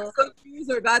companies. So that's good news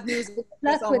or bad news? Good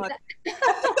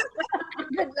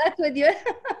luck with you.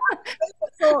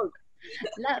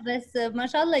 لا بس ما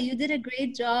شاء الله, you did a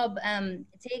great job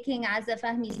taking Azza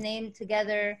Fahmi's name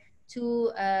together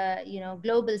to you know,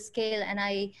 global scale. And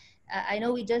I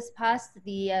know we just passed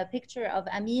the picture of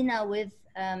Amina with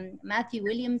Matthew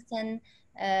Williamson.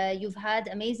 You've had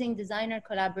amazing designer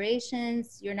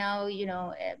collaborations. You're now, you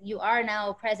know, you are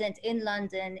now present in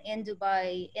London, in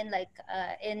Dubai,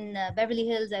 in Beverly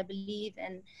Hills, I believe,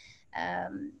 and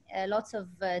lots of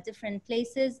different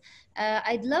places.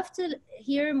 I'd love to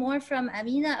hear more from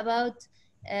Amina about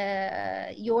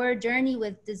your journey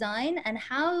with design, and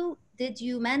how did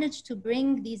you manage to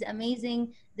bring these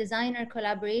amazing designer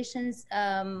collaborations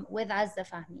with Azza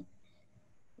Fahmi?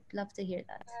 I'd love to hear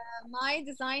that. My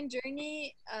design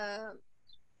journey,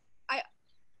 I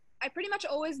pretty much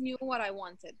always knew what I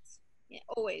wanted. Yeah,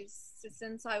 always.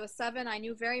 Since I was 7, I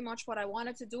knew very much what I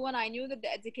wanted to do, and I knew that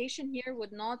the education here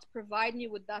would not provide me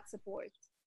with that support.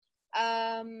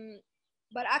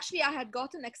 But actually, I had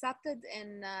gotten accepted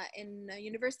in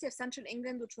University of Central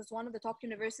England, which was one of the top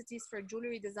universities for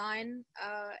jewelry design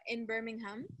in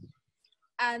Birmingham.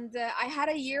 And I had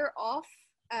a year off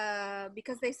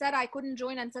because they said I couldn't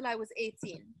join until I was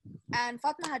 18. And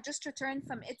Fatma had just returned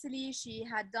from Italy. She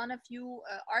had done a few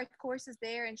art courses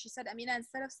there, and she said, Amina,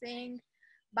 instead of staying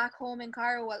back home in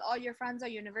Cairo while all your friends are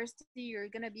university, you're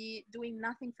going to be doing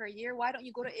nothing for a year. Why don't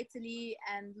you go to Italy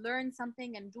and learn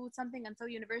something and do something until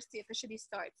university officially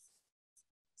starts?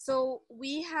 So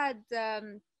we had,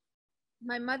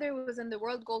 my mother was in the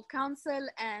World Gold Council,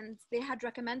 and they had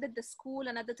recommended the school.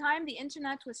 And at the time, the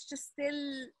internet was just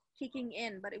still kicking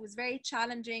in, but it was very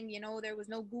challenging. You know, there was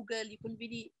no Google. You couldn't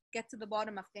really get to the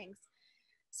bottom of things.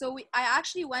 So I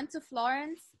actually went to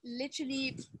Florence.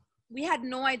 Literally, we had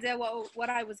no idea what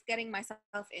I was getting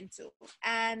myself into.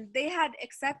 And they had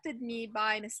accepted me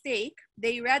by mistake.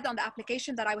 They read on the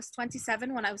application that I was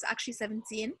 27 when I was actually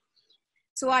 17.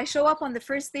 So I show up on the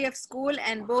first day of school,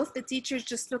 and both the teachers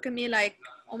just look at me like,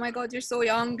 oh my God, you're so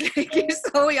young. You're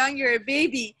so young, you're a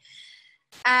baby.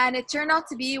 And it turned out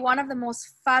to be one of the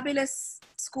most fabulous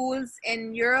schools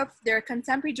in Europe. They're a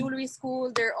contemporary jewelry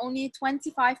school. There are only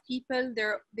 25 people.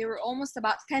 There were almost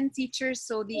about 10 teachers.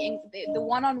 So the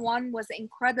one-on-one was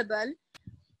incredible.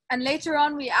 And later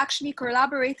on, we actually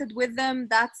collaborated with them.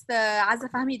 That's the Azza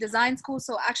Fahmy Design School.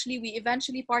 So actually, we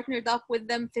eventually partnered up with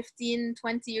them 15,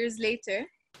 20 years later.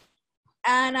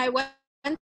 And I went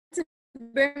to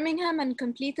Birmingham and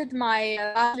completed my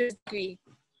bachelor's degree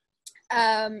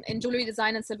in jewelry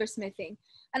design and silversmithing.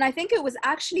 And I think it was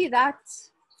actually that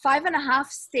 5.5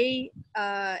 stay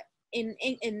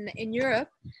in Europe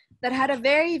that had a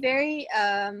very, very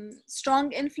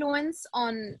strong influence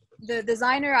on the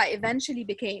designer I eventually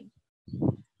became.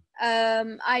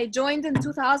 I joined in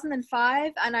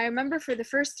 2005, and I remember for the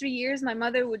first 3 years, my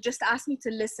mother would just ask me to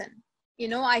listen. You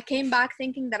know, I came back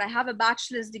thinking that I have a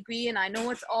bachelor's degree and I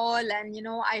know it's all, and, you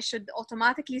know, I should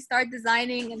automatically start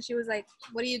designing. And she was like,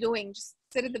 what are you doing? Just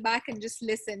sit at the back and just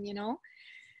listen, you know?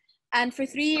 And for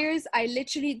 3 years, I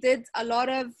literally did a lot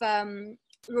of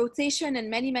rotation in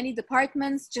many, many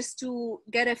departments just to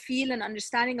get a feel and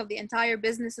understanding of the entire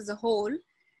business as a whole.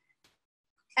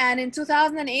 And in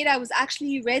 2008, I was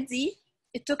actually ready.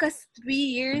 It took us 3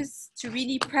 years to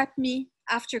really prep me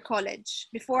after college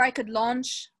before I could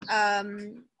launch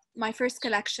my first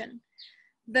collection.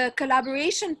 The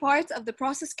collaboration part of the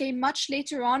process came much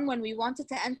later on when we wanted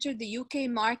to enter the UK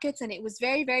markets, and it was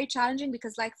very, very challenging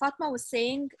because, like Fatma was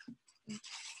saying,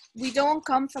 we don't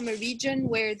come from a region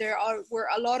where were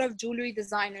a lot of jewelry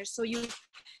designers. So you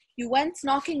went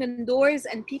knocking on doors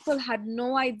and people had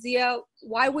no idea,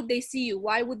 why would they see you?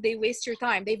 Why would they waste your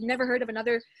time? They've never heard of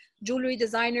another jewelry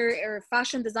designer or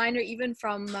fashion designer, even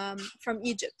from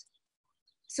Egypt.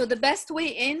 So the best way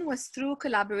in was through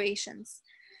collaborations,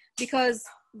 because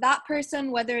that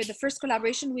person, whether the first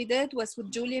collaboration we did was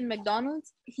with Julian McDonald,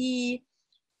 he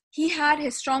had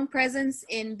his strong presence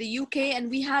in the UK, and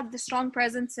we had the strong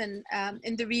presence in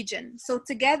the region. So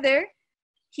together,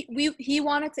 he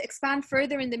wanted to expand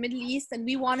further in the Middle East, and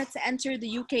we wanted to enter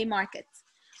the UK market.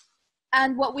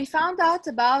 And what we found out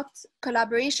about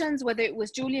collaborations, whether it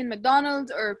was Julian McDonald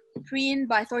or Preen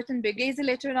by Thornton Bergese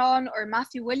later on, or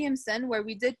Matthew Williamson, where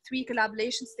we did 3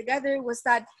 collaborations together, was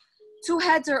that 2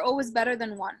 heads are always better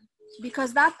than one.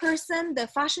 Because that person, the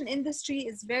fashion industry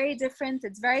is very different,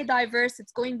 it's very diverse,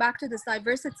 it's going back to this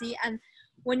diversity. And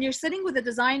when you're sitting with a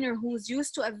designer who's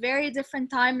used to a very different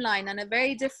timeline and a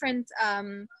very different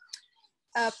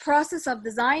process of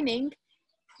designing,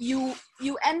 you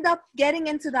end up getting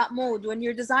into that mode. When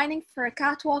you're designing for a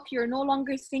catwalk, you're no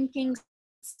longer thinking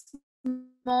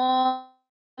small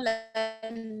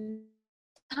and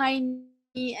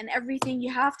tiny and everything.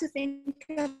 You have to think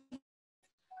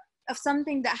of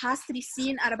something that has to be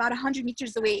seen at about 100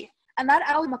 meters away, and that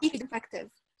allowed me to be effective.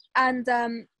 And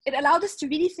it allowed us to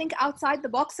really think outside the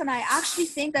box. And I actually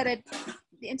think that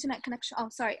the internet connection,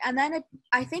 and then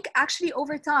I think actually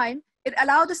over time, it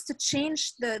allowed us to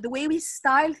change the way we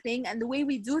style things and the way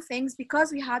we do things,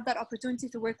 because we had that opportunity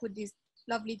to work with these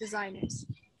lovely designers.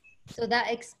 So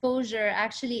that exposure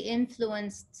actually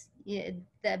influenced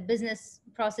the business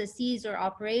processes or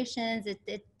operations.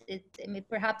 It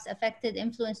perhaps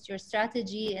influenced your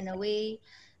strategy in a way.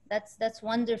 That's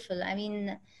wonderful. I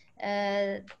mean,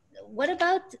 what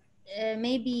about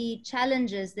maybe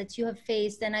challenges that you have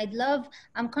faced? And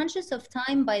I'm conscious of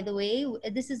time, by the way.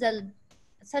 This is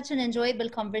such an enjoyable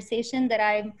conversation that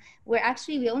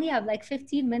we only have like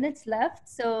 15 minutes left.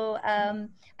 So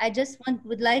I just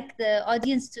would like the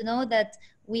audience to know that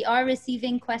we are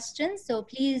receiving questions. So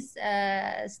please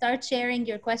start sharing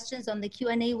your questions on the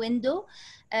Q&A window.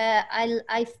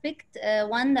 I've picked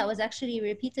one that was actually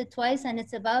repeated twice, and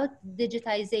it's about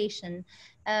digitization.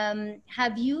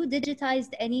 Have you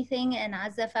digitized anything in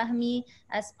Azza Fahmi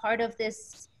as part of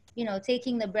this, you know,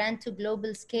 taking the brand to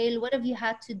global scale? What have you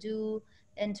had to do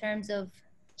in terms of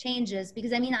changes?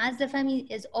 Because I mean, Azza Fahmi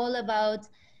is all about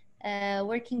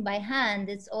working by hand.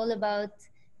 It's all about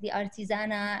the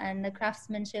artisana and the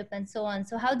craftsmanship and so on.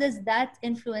 So how does that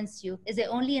influence you? Is it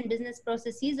only in business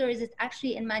processes, or is it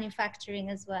actually in manufacturing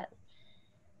as well?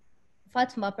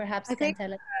 Fatma perhaps can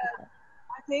tell us.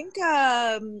 I think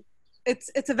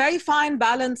it's a very fine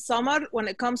balance, Summer, when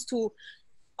it comes to,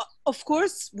 of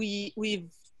course,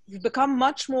 we've become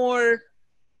much more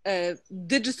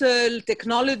digital,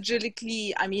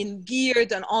 technologically, I mean,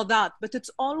 geared and all that, but it's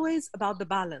always about the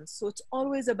balance. So it's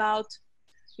always about,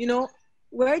 you know,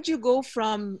 where do you go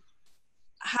from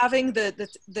having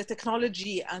the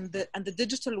technology and the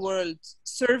digital world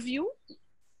serve you,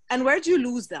 and where do you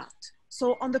lose that?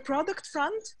 So on the product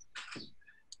front,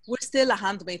 we're still a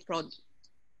handmade product.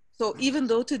 So even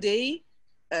though today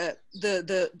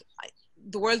the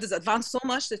world is advanced so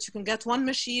much that you can get one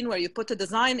machine where you put a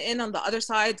design in, on the other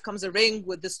side comes a ring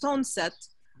with the stone set,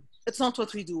 it's not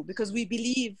what we do, because we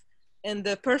believe in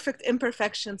the perfect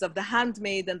imperfections of the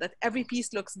handmade, and that every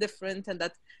piece looks different, and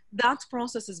that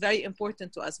process is very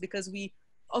important to us, because we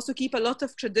also keep a lot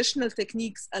of traditional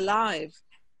techniques alive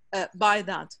by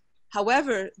that.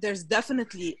 However, there's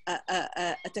definitely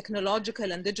a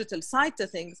technological and digital side to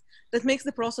things that makes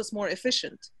the process more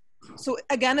efficient. So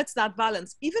again, it's that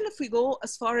balance. Even if we go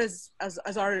as far as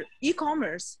our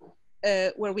e-commerce,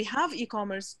 where we have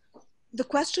e-commerce, the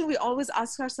question we always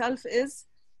ask ourselves is,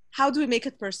 how do we make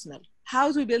it personal?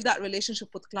 How do we build that relationship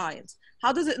with clients?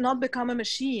 How does it not become a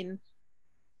machine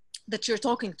that you're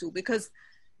talking to? Because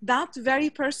that very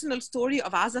personal story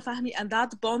of Azza Fahmi and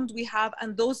that bond we have,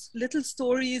 and those little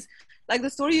stories, like the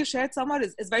story you shared, Samar,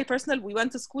 is very personal. We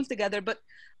went to school together, but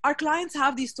our clients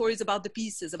have these stories about the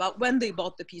pieces, about when they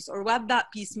bought the piece or what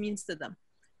that piece means to them.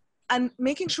 And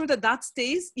making sure that that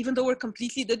stays, even though we're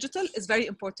completely digital, is very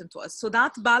important to us. So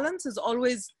that balance is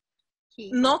always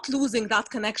key. Not losing that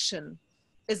connection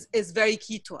is very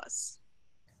key to us.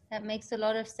 That makes a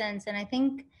lot of sense. And I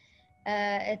think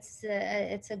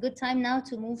it's a good time now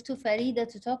to move to Farida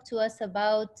to talk to us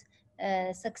about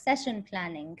succession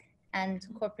planning and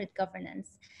corporate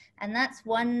governance. And that's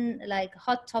one like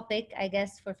hot topic, I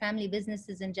guess, for family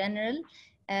businesses in general.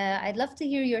 I'd love to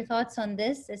hear your thoughts on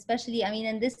this, especially, I mean,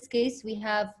 in this case, we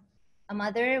have a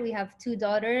mother, we have two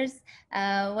daughters.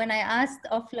 When I asked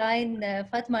offline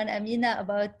Fatma and Amina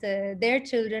about their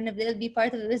children, if they'll be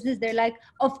part of the business, they're like,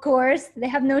 of course, they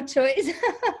have no choice.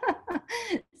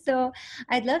 So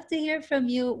I'd love to hear from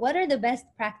you, what are the best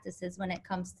practices when it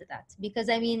comes to that? Because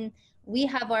I mean, we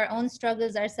have our own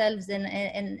struggles ourselves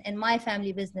in my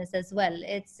family business as well.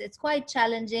 It's quite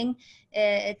challenging.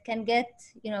 It can get,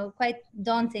 you know, quite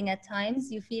daunting at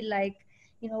times. You feel like,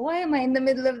 you know, why am I in the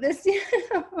middle of this?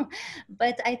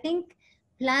 But I think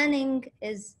planning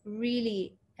is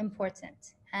really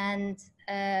important. And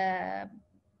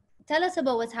tell us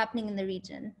about what's happening in the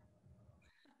region.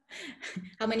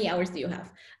 How many hours do you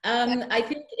have? I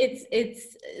think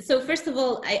it's so first of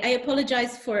all, I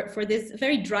apologize for this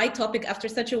very dry topic after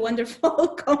such a wonderful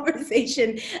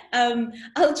conversation.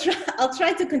 I'll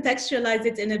try to contextualize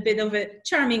it in a bit of a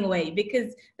charming way,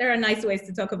 because there are nice ways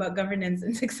to talk about governance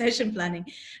and succession planning.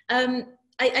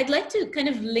 I'd like to kind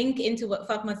of link into what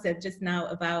Fatma said just now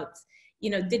about, you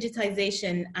know,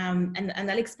 digitization, and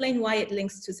I'll explain why it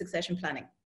links to succession planning.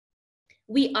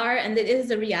 We are, and it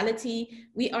is a reality,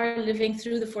 we are living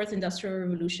through the fourth industrial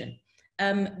revolution.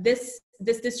 This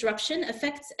disruption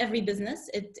affects every business.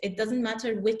 It doesn't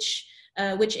matter which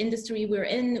industry we're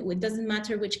in, it doesn't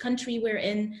matter which country we're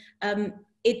in.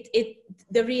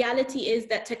 The reality is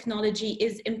that technology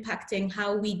is impacting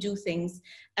how we do things.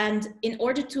 And in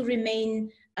order to remain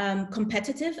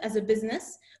competitive as a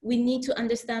business, we need to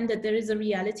understand that there is a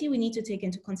reality we need to take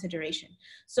into consideration.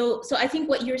 So I think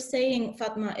what you're saying,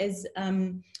 Fatma, is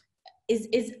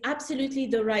absolutely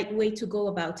the right way to go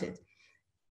about it.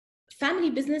 Family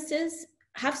businesses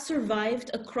have survived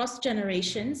across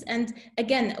generations. And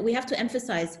again, we have to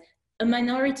emphasize, a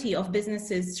minority of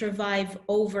businesses survive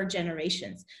over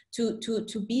generations.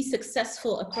 To be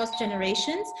successful across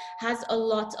generations has a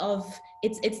lot of,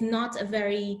 it's not a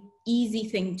very easy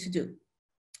thing to do.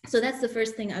 So that's the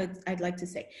first thing I'd like to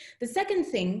say. The second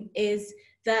thing is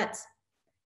that,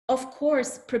 of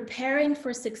course, preparing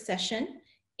for succession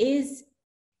is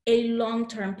a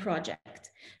long-term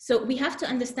project. So we have to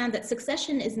understand that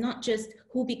succession is not just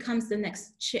who becomes the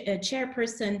next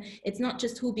chairperson. It's not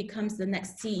just who becomes the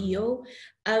next CEO.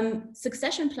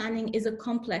 Succession planning is a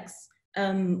complex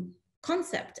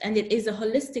concept, and it is a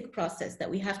holistic process that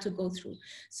we have to go through.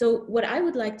 So what I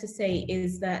would like to say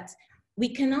is that we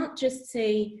cannot just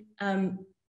say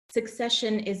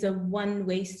succession is a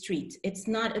one-way street. It's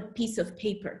not a piece of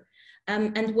paper.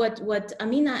 And what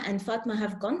Amina and Fatma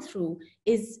have gone through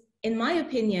is, in my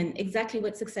opinion, exactly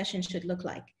what succession should look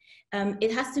like.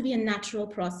 It has to be a natural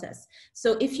process.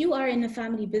 So if you are in a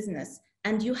family business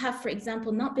and you have, for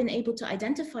example, not been able to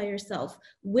identify yourself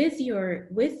with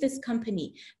this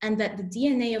company, and that the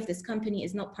DNA of this company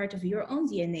is not part of your own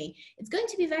DNA, it's going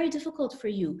to be very difficult for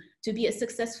you to be a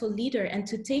successful leader and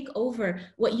to take over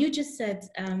what you just said.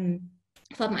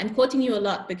 Fatma, I'm quoting you a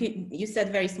lot, but you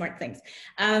said very smart things.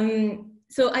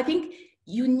 So I think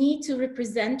you need to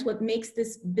represent what makes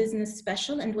this business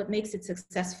special and what makes it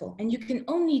successful. And you can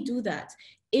only do that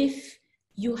if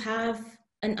you have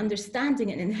an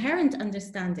understanding, an inherent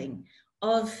understanding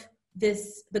of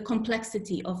the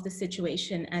complexity of the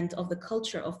situation and of the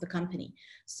culture of the company.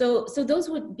 So those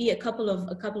would be a couple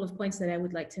of points that I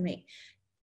would like to make.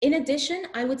 In addition,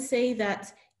 I would say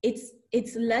that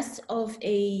it's less of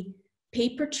a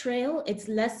paper trail. It's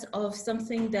less of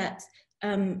something that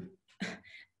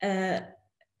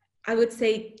I would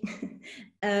say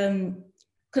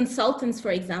consultants,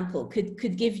 for example,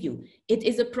 could give you. It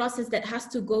is a process that has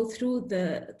to go through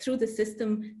the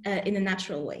system in a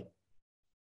natural way.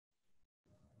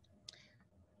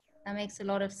 That makes a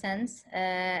lot of sense,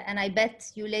 and I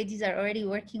bet you ladies are already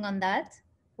working on that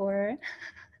for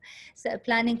so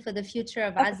planning for the future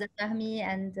of Azza Fahmy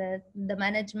and the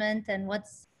management and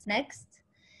what's next.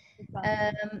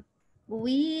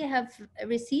 We have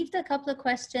received a couple of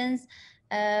questions.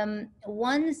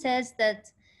 One says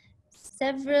that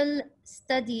several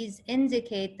studies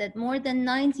indicate that more than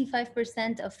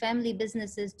 95% of family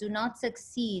businesses do not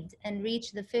succeed and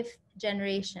reach the 5th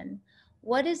generation.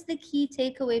 What is the key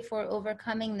takeaway for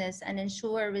overcoming this and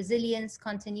ensure resilience,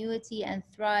 continuity, and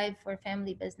thrive for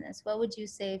family business? What would you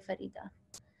say, Farida?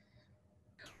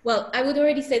 Well, I would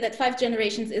already say that 5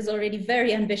 generations is already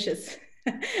very ambitious.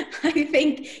 I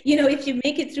think, you know, if you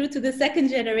make it through to the 2nd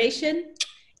generation,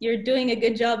 you're doing a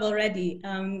good job already.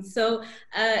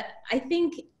 I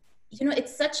think, you know,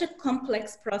 it's such a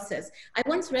complex process. I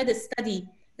once read a study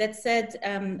that said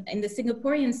in the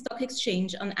Singaporean Stock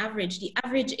Exchange, on average, the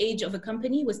average age of a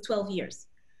company was 12 years.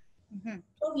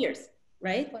 12 years,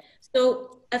 right?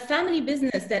 So a family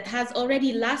business that has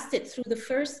already lasted through the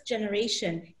 1st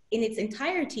generation in its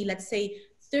entirety, let's say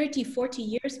 30, 40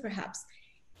 years perhaps,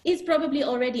 is probably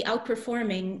already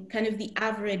outperforming kind of the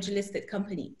average listed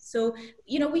company. So,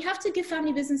 you know, we have to give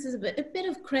family businesses a bit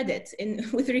of credit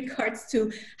with regards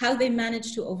to how they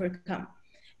manage to overcome.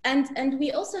 And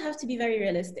we also have to be very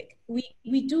realistic.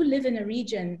 We do live in a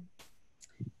region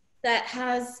that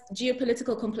has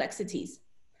geopolitical complexities,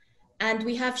 and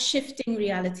we have shifting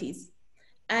realities.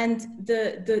 And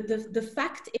the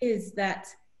fact is that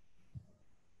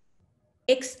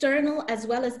external as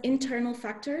well as internal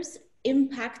factors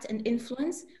impact and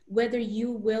influence whether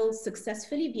you will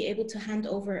successfully be able to hand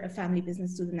over a family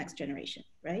business to the next generation,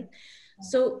 right?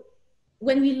 So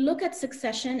when we look at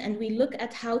succession and we look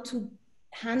at how to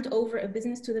hand over a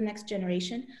business to the next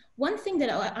generation, one thing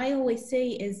that I always say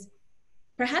is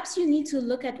perhaps you need to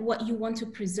look at what you want to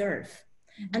preserve.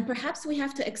 And perhaps we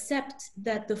have to accept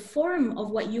that the form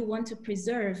of what you want to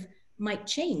preserve might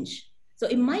change. So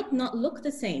it might not look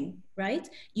the same, right?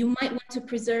 You might want to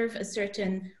preserve a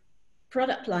certain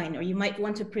product line, or you might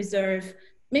want to preserve,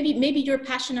 maybe your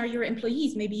passion are your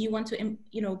employees, maybe you want to,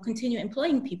 you know, continue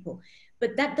employing people,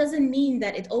 but that doesn't mean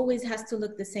that it always has to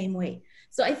look the same way.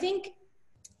 So I think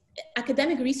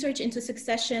academic research into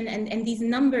succession and these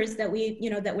numbers that we, you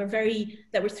know, that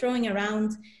we're throwing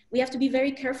around, we have to be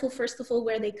very careful, first of all,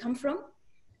 where they come from,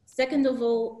 second of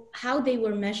all, how they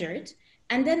were measured,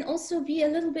 and then also be a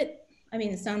little bit, I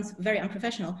mean, it sounds very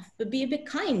unprofessional, but be a bit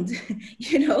kind,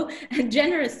 you know, and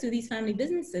generous to these family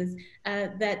businesses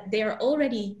that they are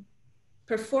already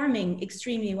performing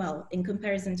extremely well in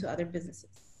comparison to other businesses.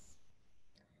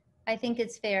 I think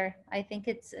it's fair. I think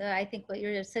what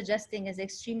you're suggesting is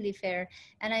extremely fair.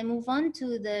 And I move on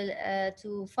to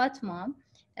to Fatma.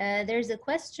 There's a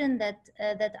question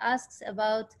that asks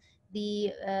about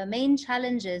the main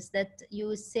challenges that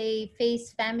you say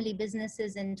face family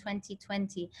businesses in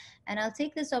 2020. And I'll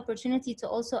take this opportunity to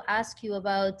also ask you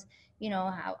about, you know,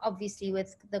 how obviously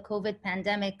with the COVID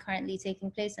pandemic currently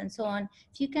taking place and so on,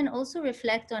 if you can also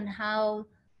reflect on how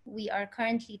we are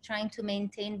currently trying to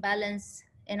maintain balance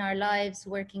in our lives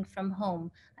working from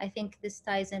home. I think this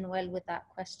ties in well with that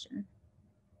question.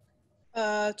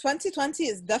 2020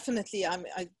 is definitely,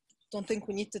 I don't think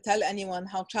we need to tell anyone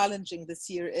how challenging this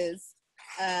year is.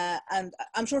 And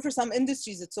I'm sure for some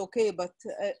industries it's okay, but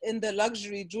in the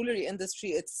luxury jewelry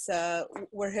industry, it's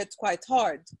we're hit quite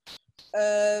hard.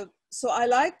 So I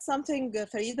liked something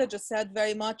Farida just said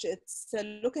very much. It's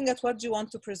looking at what do you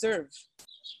want to preserve.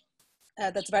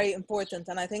 That's very important.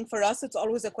 And I think for us, it's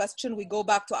always a question we go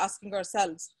back to asking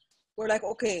ourselves. We're like,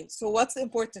 okay, so what's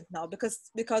important now?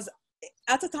 Because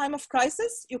at a time of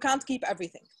crisis, you can't keep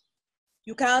everything.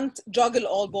 You can't juggle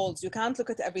all balls. You can't look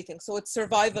at everything. So it's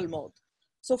survival mode.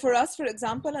 So for us, for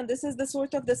example, and this is the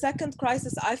sort of the second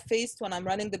crisis I faced when I'm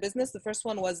running the business. The first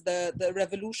one was the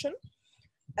revolution.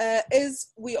 Is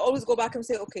we always go back and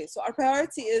say, okay, so our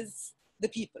priority is the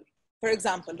people. For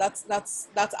example, that's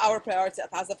our priority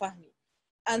at Azza Fahmi.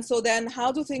 And so then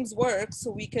how do things work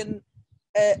so we can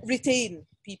retain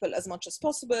people as much as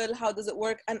possible? How does it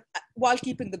work? And while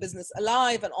keeping the business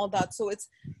alive and all that. So it's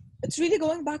really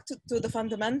going back to the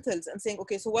fundamentals and saying,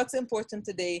 okay, so what's important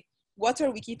today? What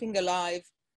are we keeping alive?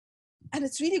 And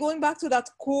it's really going back to that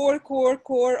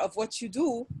core of what you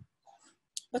do.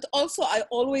 But also I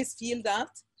always feel that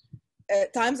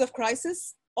times of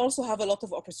crisis also have a lot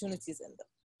of opportunities in them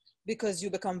because you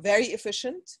become very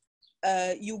efficient.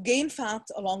 You gain fat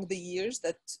along the years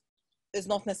that is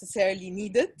not necessarily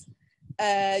needed.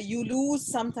 You lose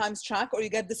sometimes track or you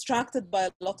get distracted by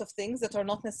a lot of things that are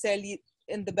not necessarily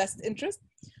in the best interest.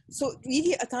 So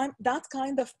really that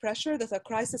kind of pressure that a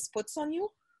crisis puts on you,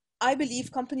 I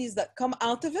believe companies that come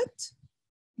out of it,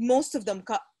 most of them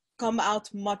come out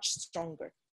much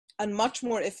stronger and much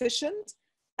more efficient.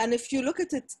 And if you look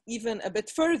at it even a bit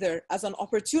further as an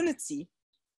opportunity,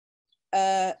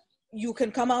 you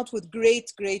can come out with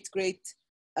great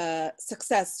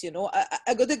success. You know,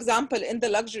 a good example in the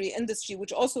luxury industry,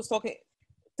 which also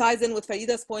ties in with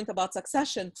Farida's point about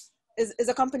succession, is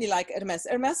a company like Hermes.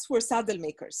 Hermes were saddle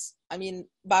makers. I mean,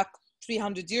 back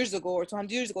 300 years ago or 200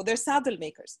 years ago, they're saddle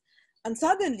makers. And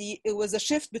suddenly it was a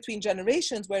shift between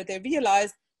generations where they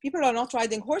realized people are not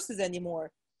riding horses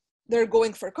anymore. They're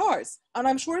going for cars. And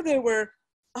I'm sure there were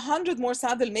 100 more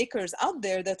saddle makers out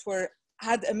there that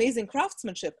had amazing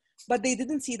craftsmanship, but they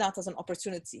didn't see that as an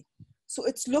opportunity. So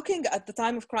it's looking at the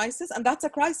time of crisis, and that's a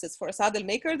crisis for a saddle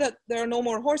maker, that there are no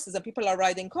more horses and people are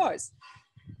riding cars.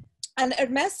 And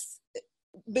Hermes,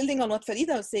 building on what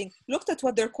Farida was saying, looked at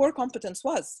what their core competence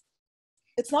was.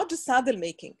 It's not just saddle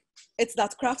making, it's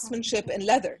that craftsmanship in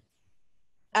leather.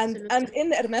 And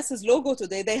in Hermes's logo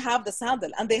today, they have the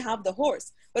saddle and they have the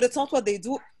horse, but it's not what they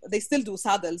do. They still do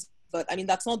saddles, but I mean,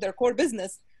 that's not their core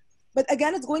business. But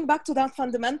again, it's going back to that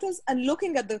fundamentals and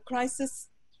looking at the crisis.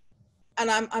 And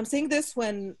I'm saying this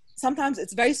when sometimes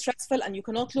it's very stressful and you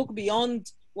cannot look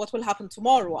beyond what will happen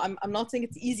tomorrow. I'm not saying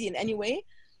it's easy in any way,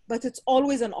 but it's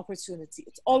always an opportunity.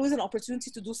 It's always an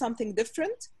opportunity to do something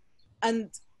different. And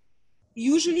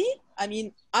usually, I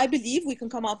mean, I believe we can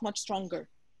come out much stronger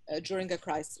during a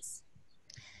crisis.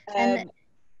 And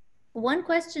one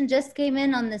question just came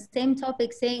in on the same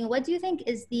topic saying, what do you think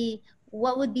is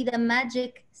what would be the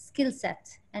magic skill set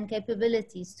and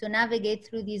capabilities to navigate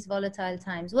through these volatile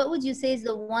times? What would you say is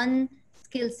the one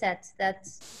skill set that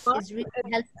is really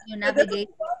helping you navigate?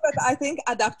 But I think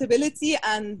adaptability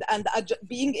and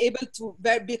being able to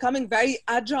becoming very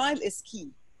agile is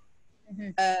key.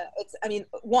 I mean,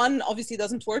 one obviously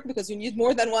doesn't work because you need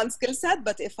more than one skill set,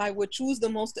 but if I would choose the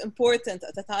most important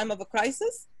at a time of a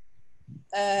crisis,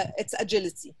 it's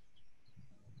agility.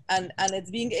 And it's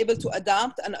being able to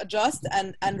adapt and adjust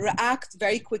and react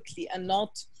very quickly and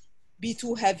not be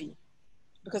too heavy,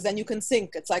 because then you can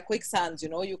sink. It's like quicksand, you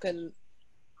know, you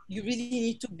really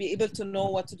need to be able to know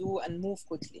what to do and move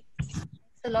quickly.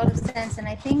 A lot of sense. And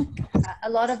I think a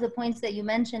lot of the points that you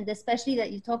mentioned, especially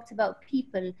that you talked about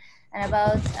people and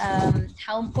about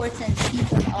how important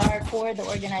people are for the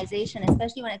organization,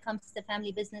 especially when it comes to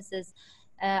family businesses.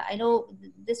 I know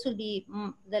this will be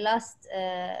the last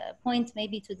point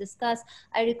maybe to discuss.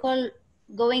 I recall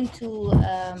going to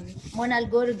Mona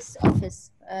Al-Gourg's office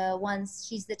once.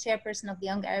 She's the chairperson of the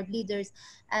Young Arab Leaders,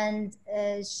 and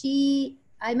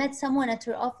I met someone at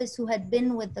her office who had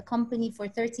been with the company for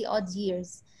 30 odd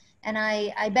years. And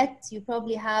I bet you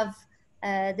probably have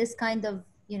this kind of,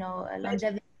 you know,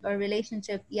 longevity or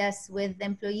relationship, yes, with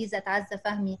employees at Azza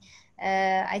Fahmi.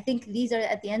 I think these are,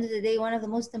 at the end of the day, one of the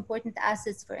most important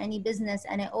assets for any business.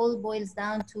 And it all boils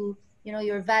down to, you know,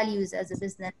 your values as a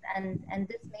business. And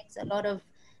this makes a lot of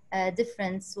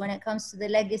difference when it comes to the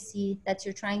legacy that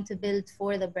you're trying to build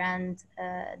for the brand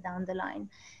down the line.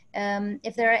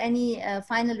 If there are any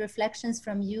final reflections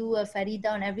from you,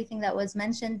 Farida, on everything that was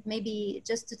mentioned, maybe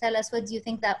just to tell us, what do you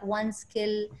think that one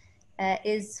skill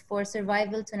is for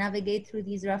survival to navigate through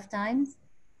these rough times?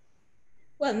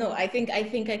 Well, no, I think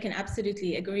I can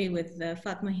absolutely agree with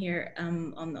Fatma here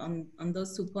on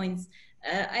those 2 points.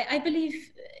 I believe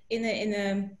in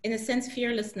a sense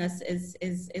fearlessness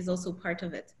is also part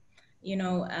of it. You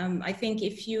know, I think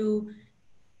if you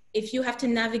have to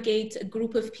navigate a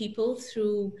group of people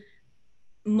through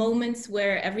moments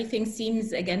where everything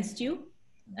seems against you,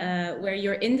 where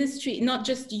your industry, not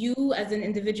just you as an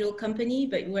individual company,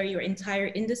 but where your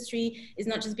entire industry is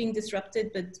not just being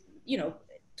disrupted, but you know,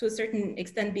 to a certain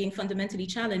extent being fundamentally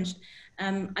challenged,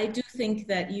 I do think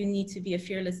that you need to be a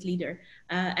fearless leader,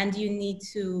 and you need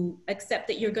to accept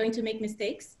that you're going to make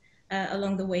mistakes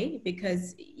along the way,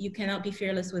 because you cannot be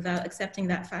fearless without accepting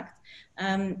that fact.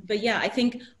 But yeah, I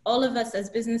think all of us as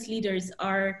business leaders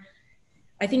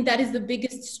I think that is the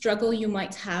biggest struggle you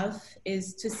might have,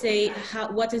 is to say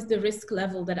what is the risk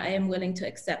level that I am willing to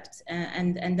accept,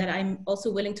 and that I'm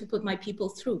also willing to put my people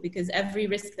through, because every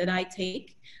risk that I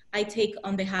take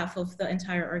on behalf of the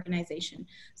entire organization.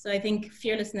 So I think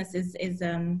fearlessness is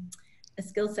a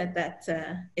skill set that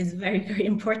is very, very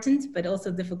important, but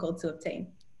also difficult to obtain.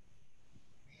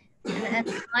 And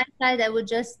on my side, I would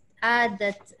just add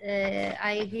that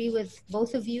I agree with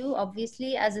both of you.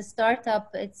 Obviously, as a startup,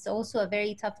 it's also a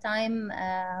very tough time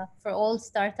for all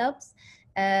startups.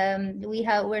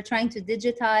 We're trying to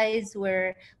digitize.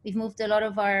 We've moved a lot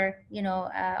of our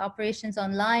operations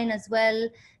online as well.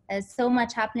 So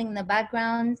much happening in the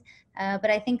background. But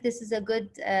I think this is a good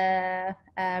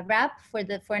wrap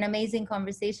for an amazing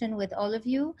conversation with all of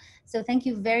you. So thank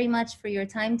you very much for your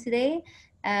time today.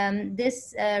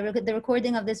 The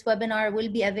recording of this webinar will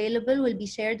be available, will be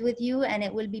shared with you, and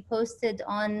it will be posted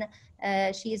on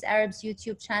She is Arab's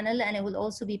YouTube channel, and it will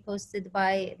also be posted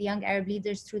by the Young Arab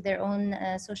Leaders through their own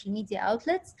social media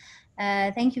outlets.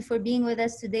 Thank you for being with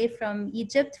us today from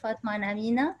Egypt, Fatma and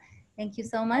Amina. Thank you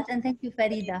so much, and thank you,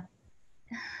 Farida.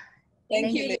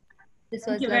 Thank you. This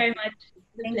Thank was you very much.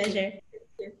 It's a Thank pleasure.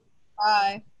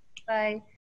 Bye. Bye.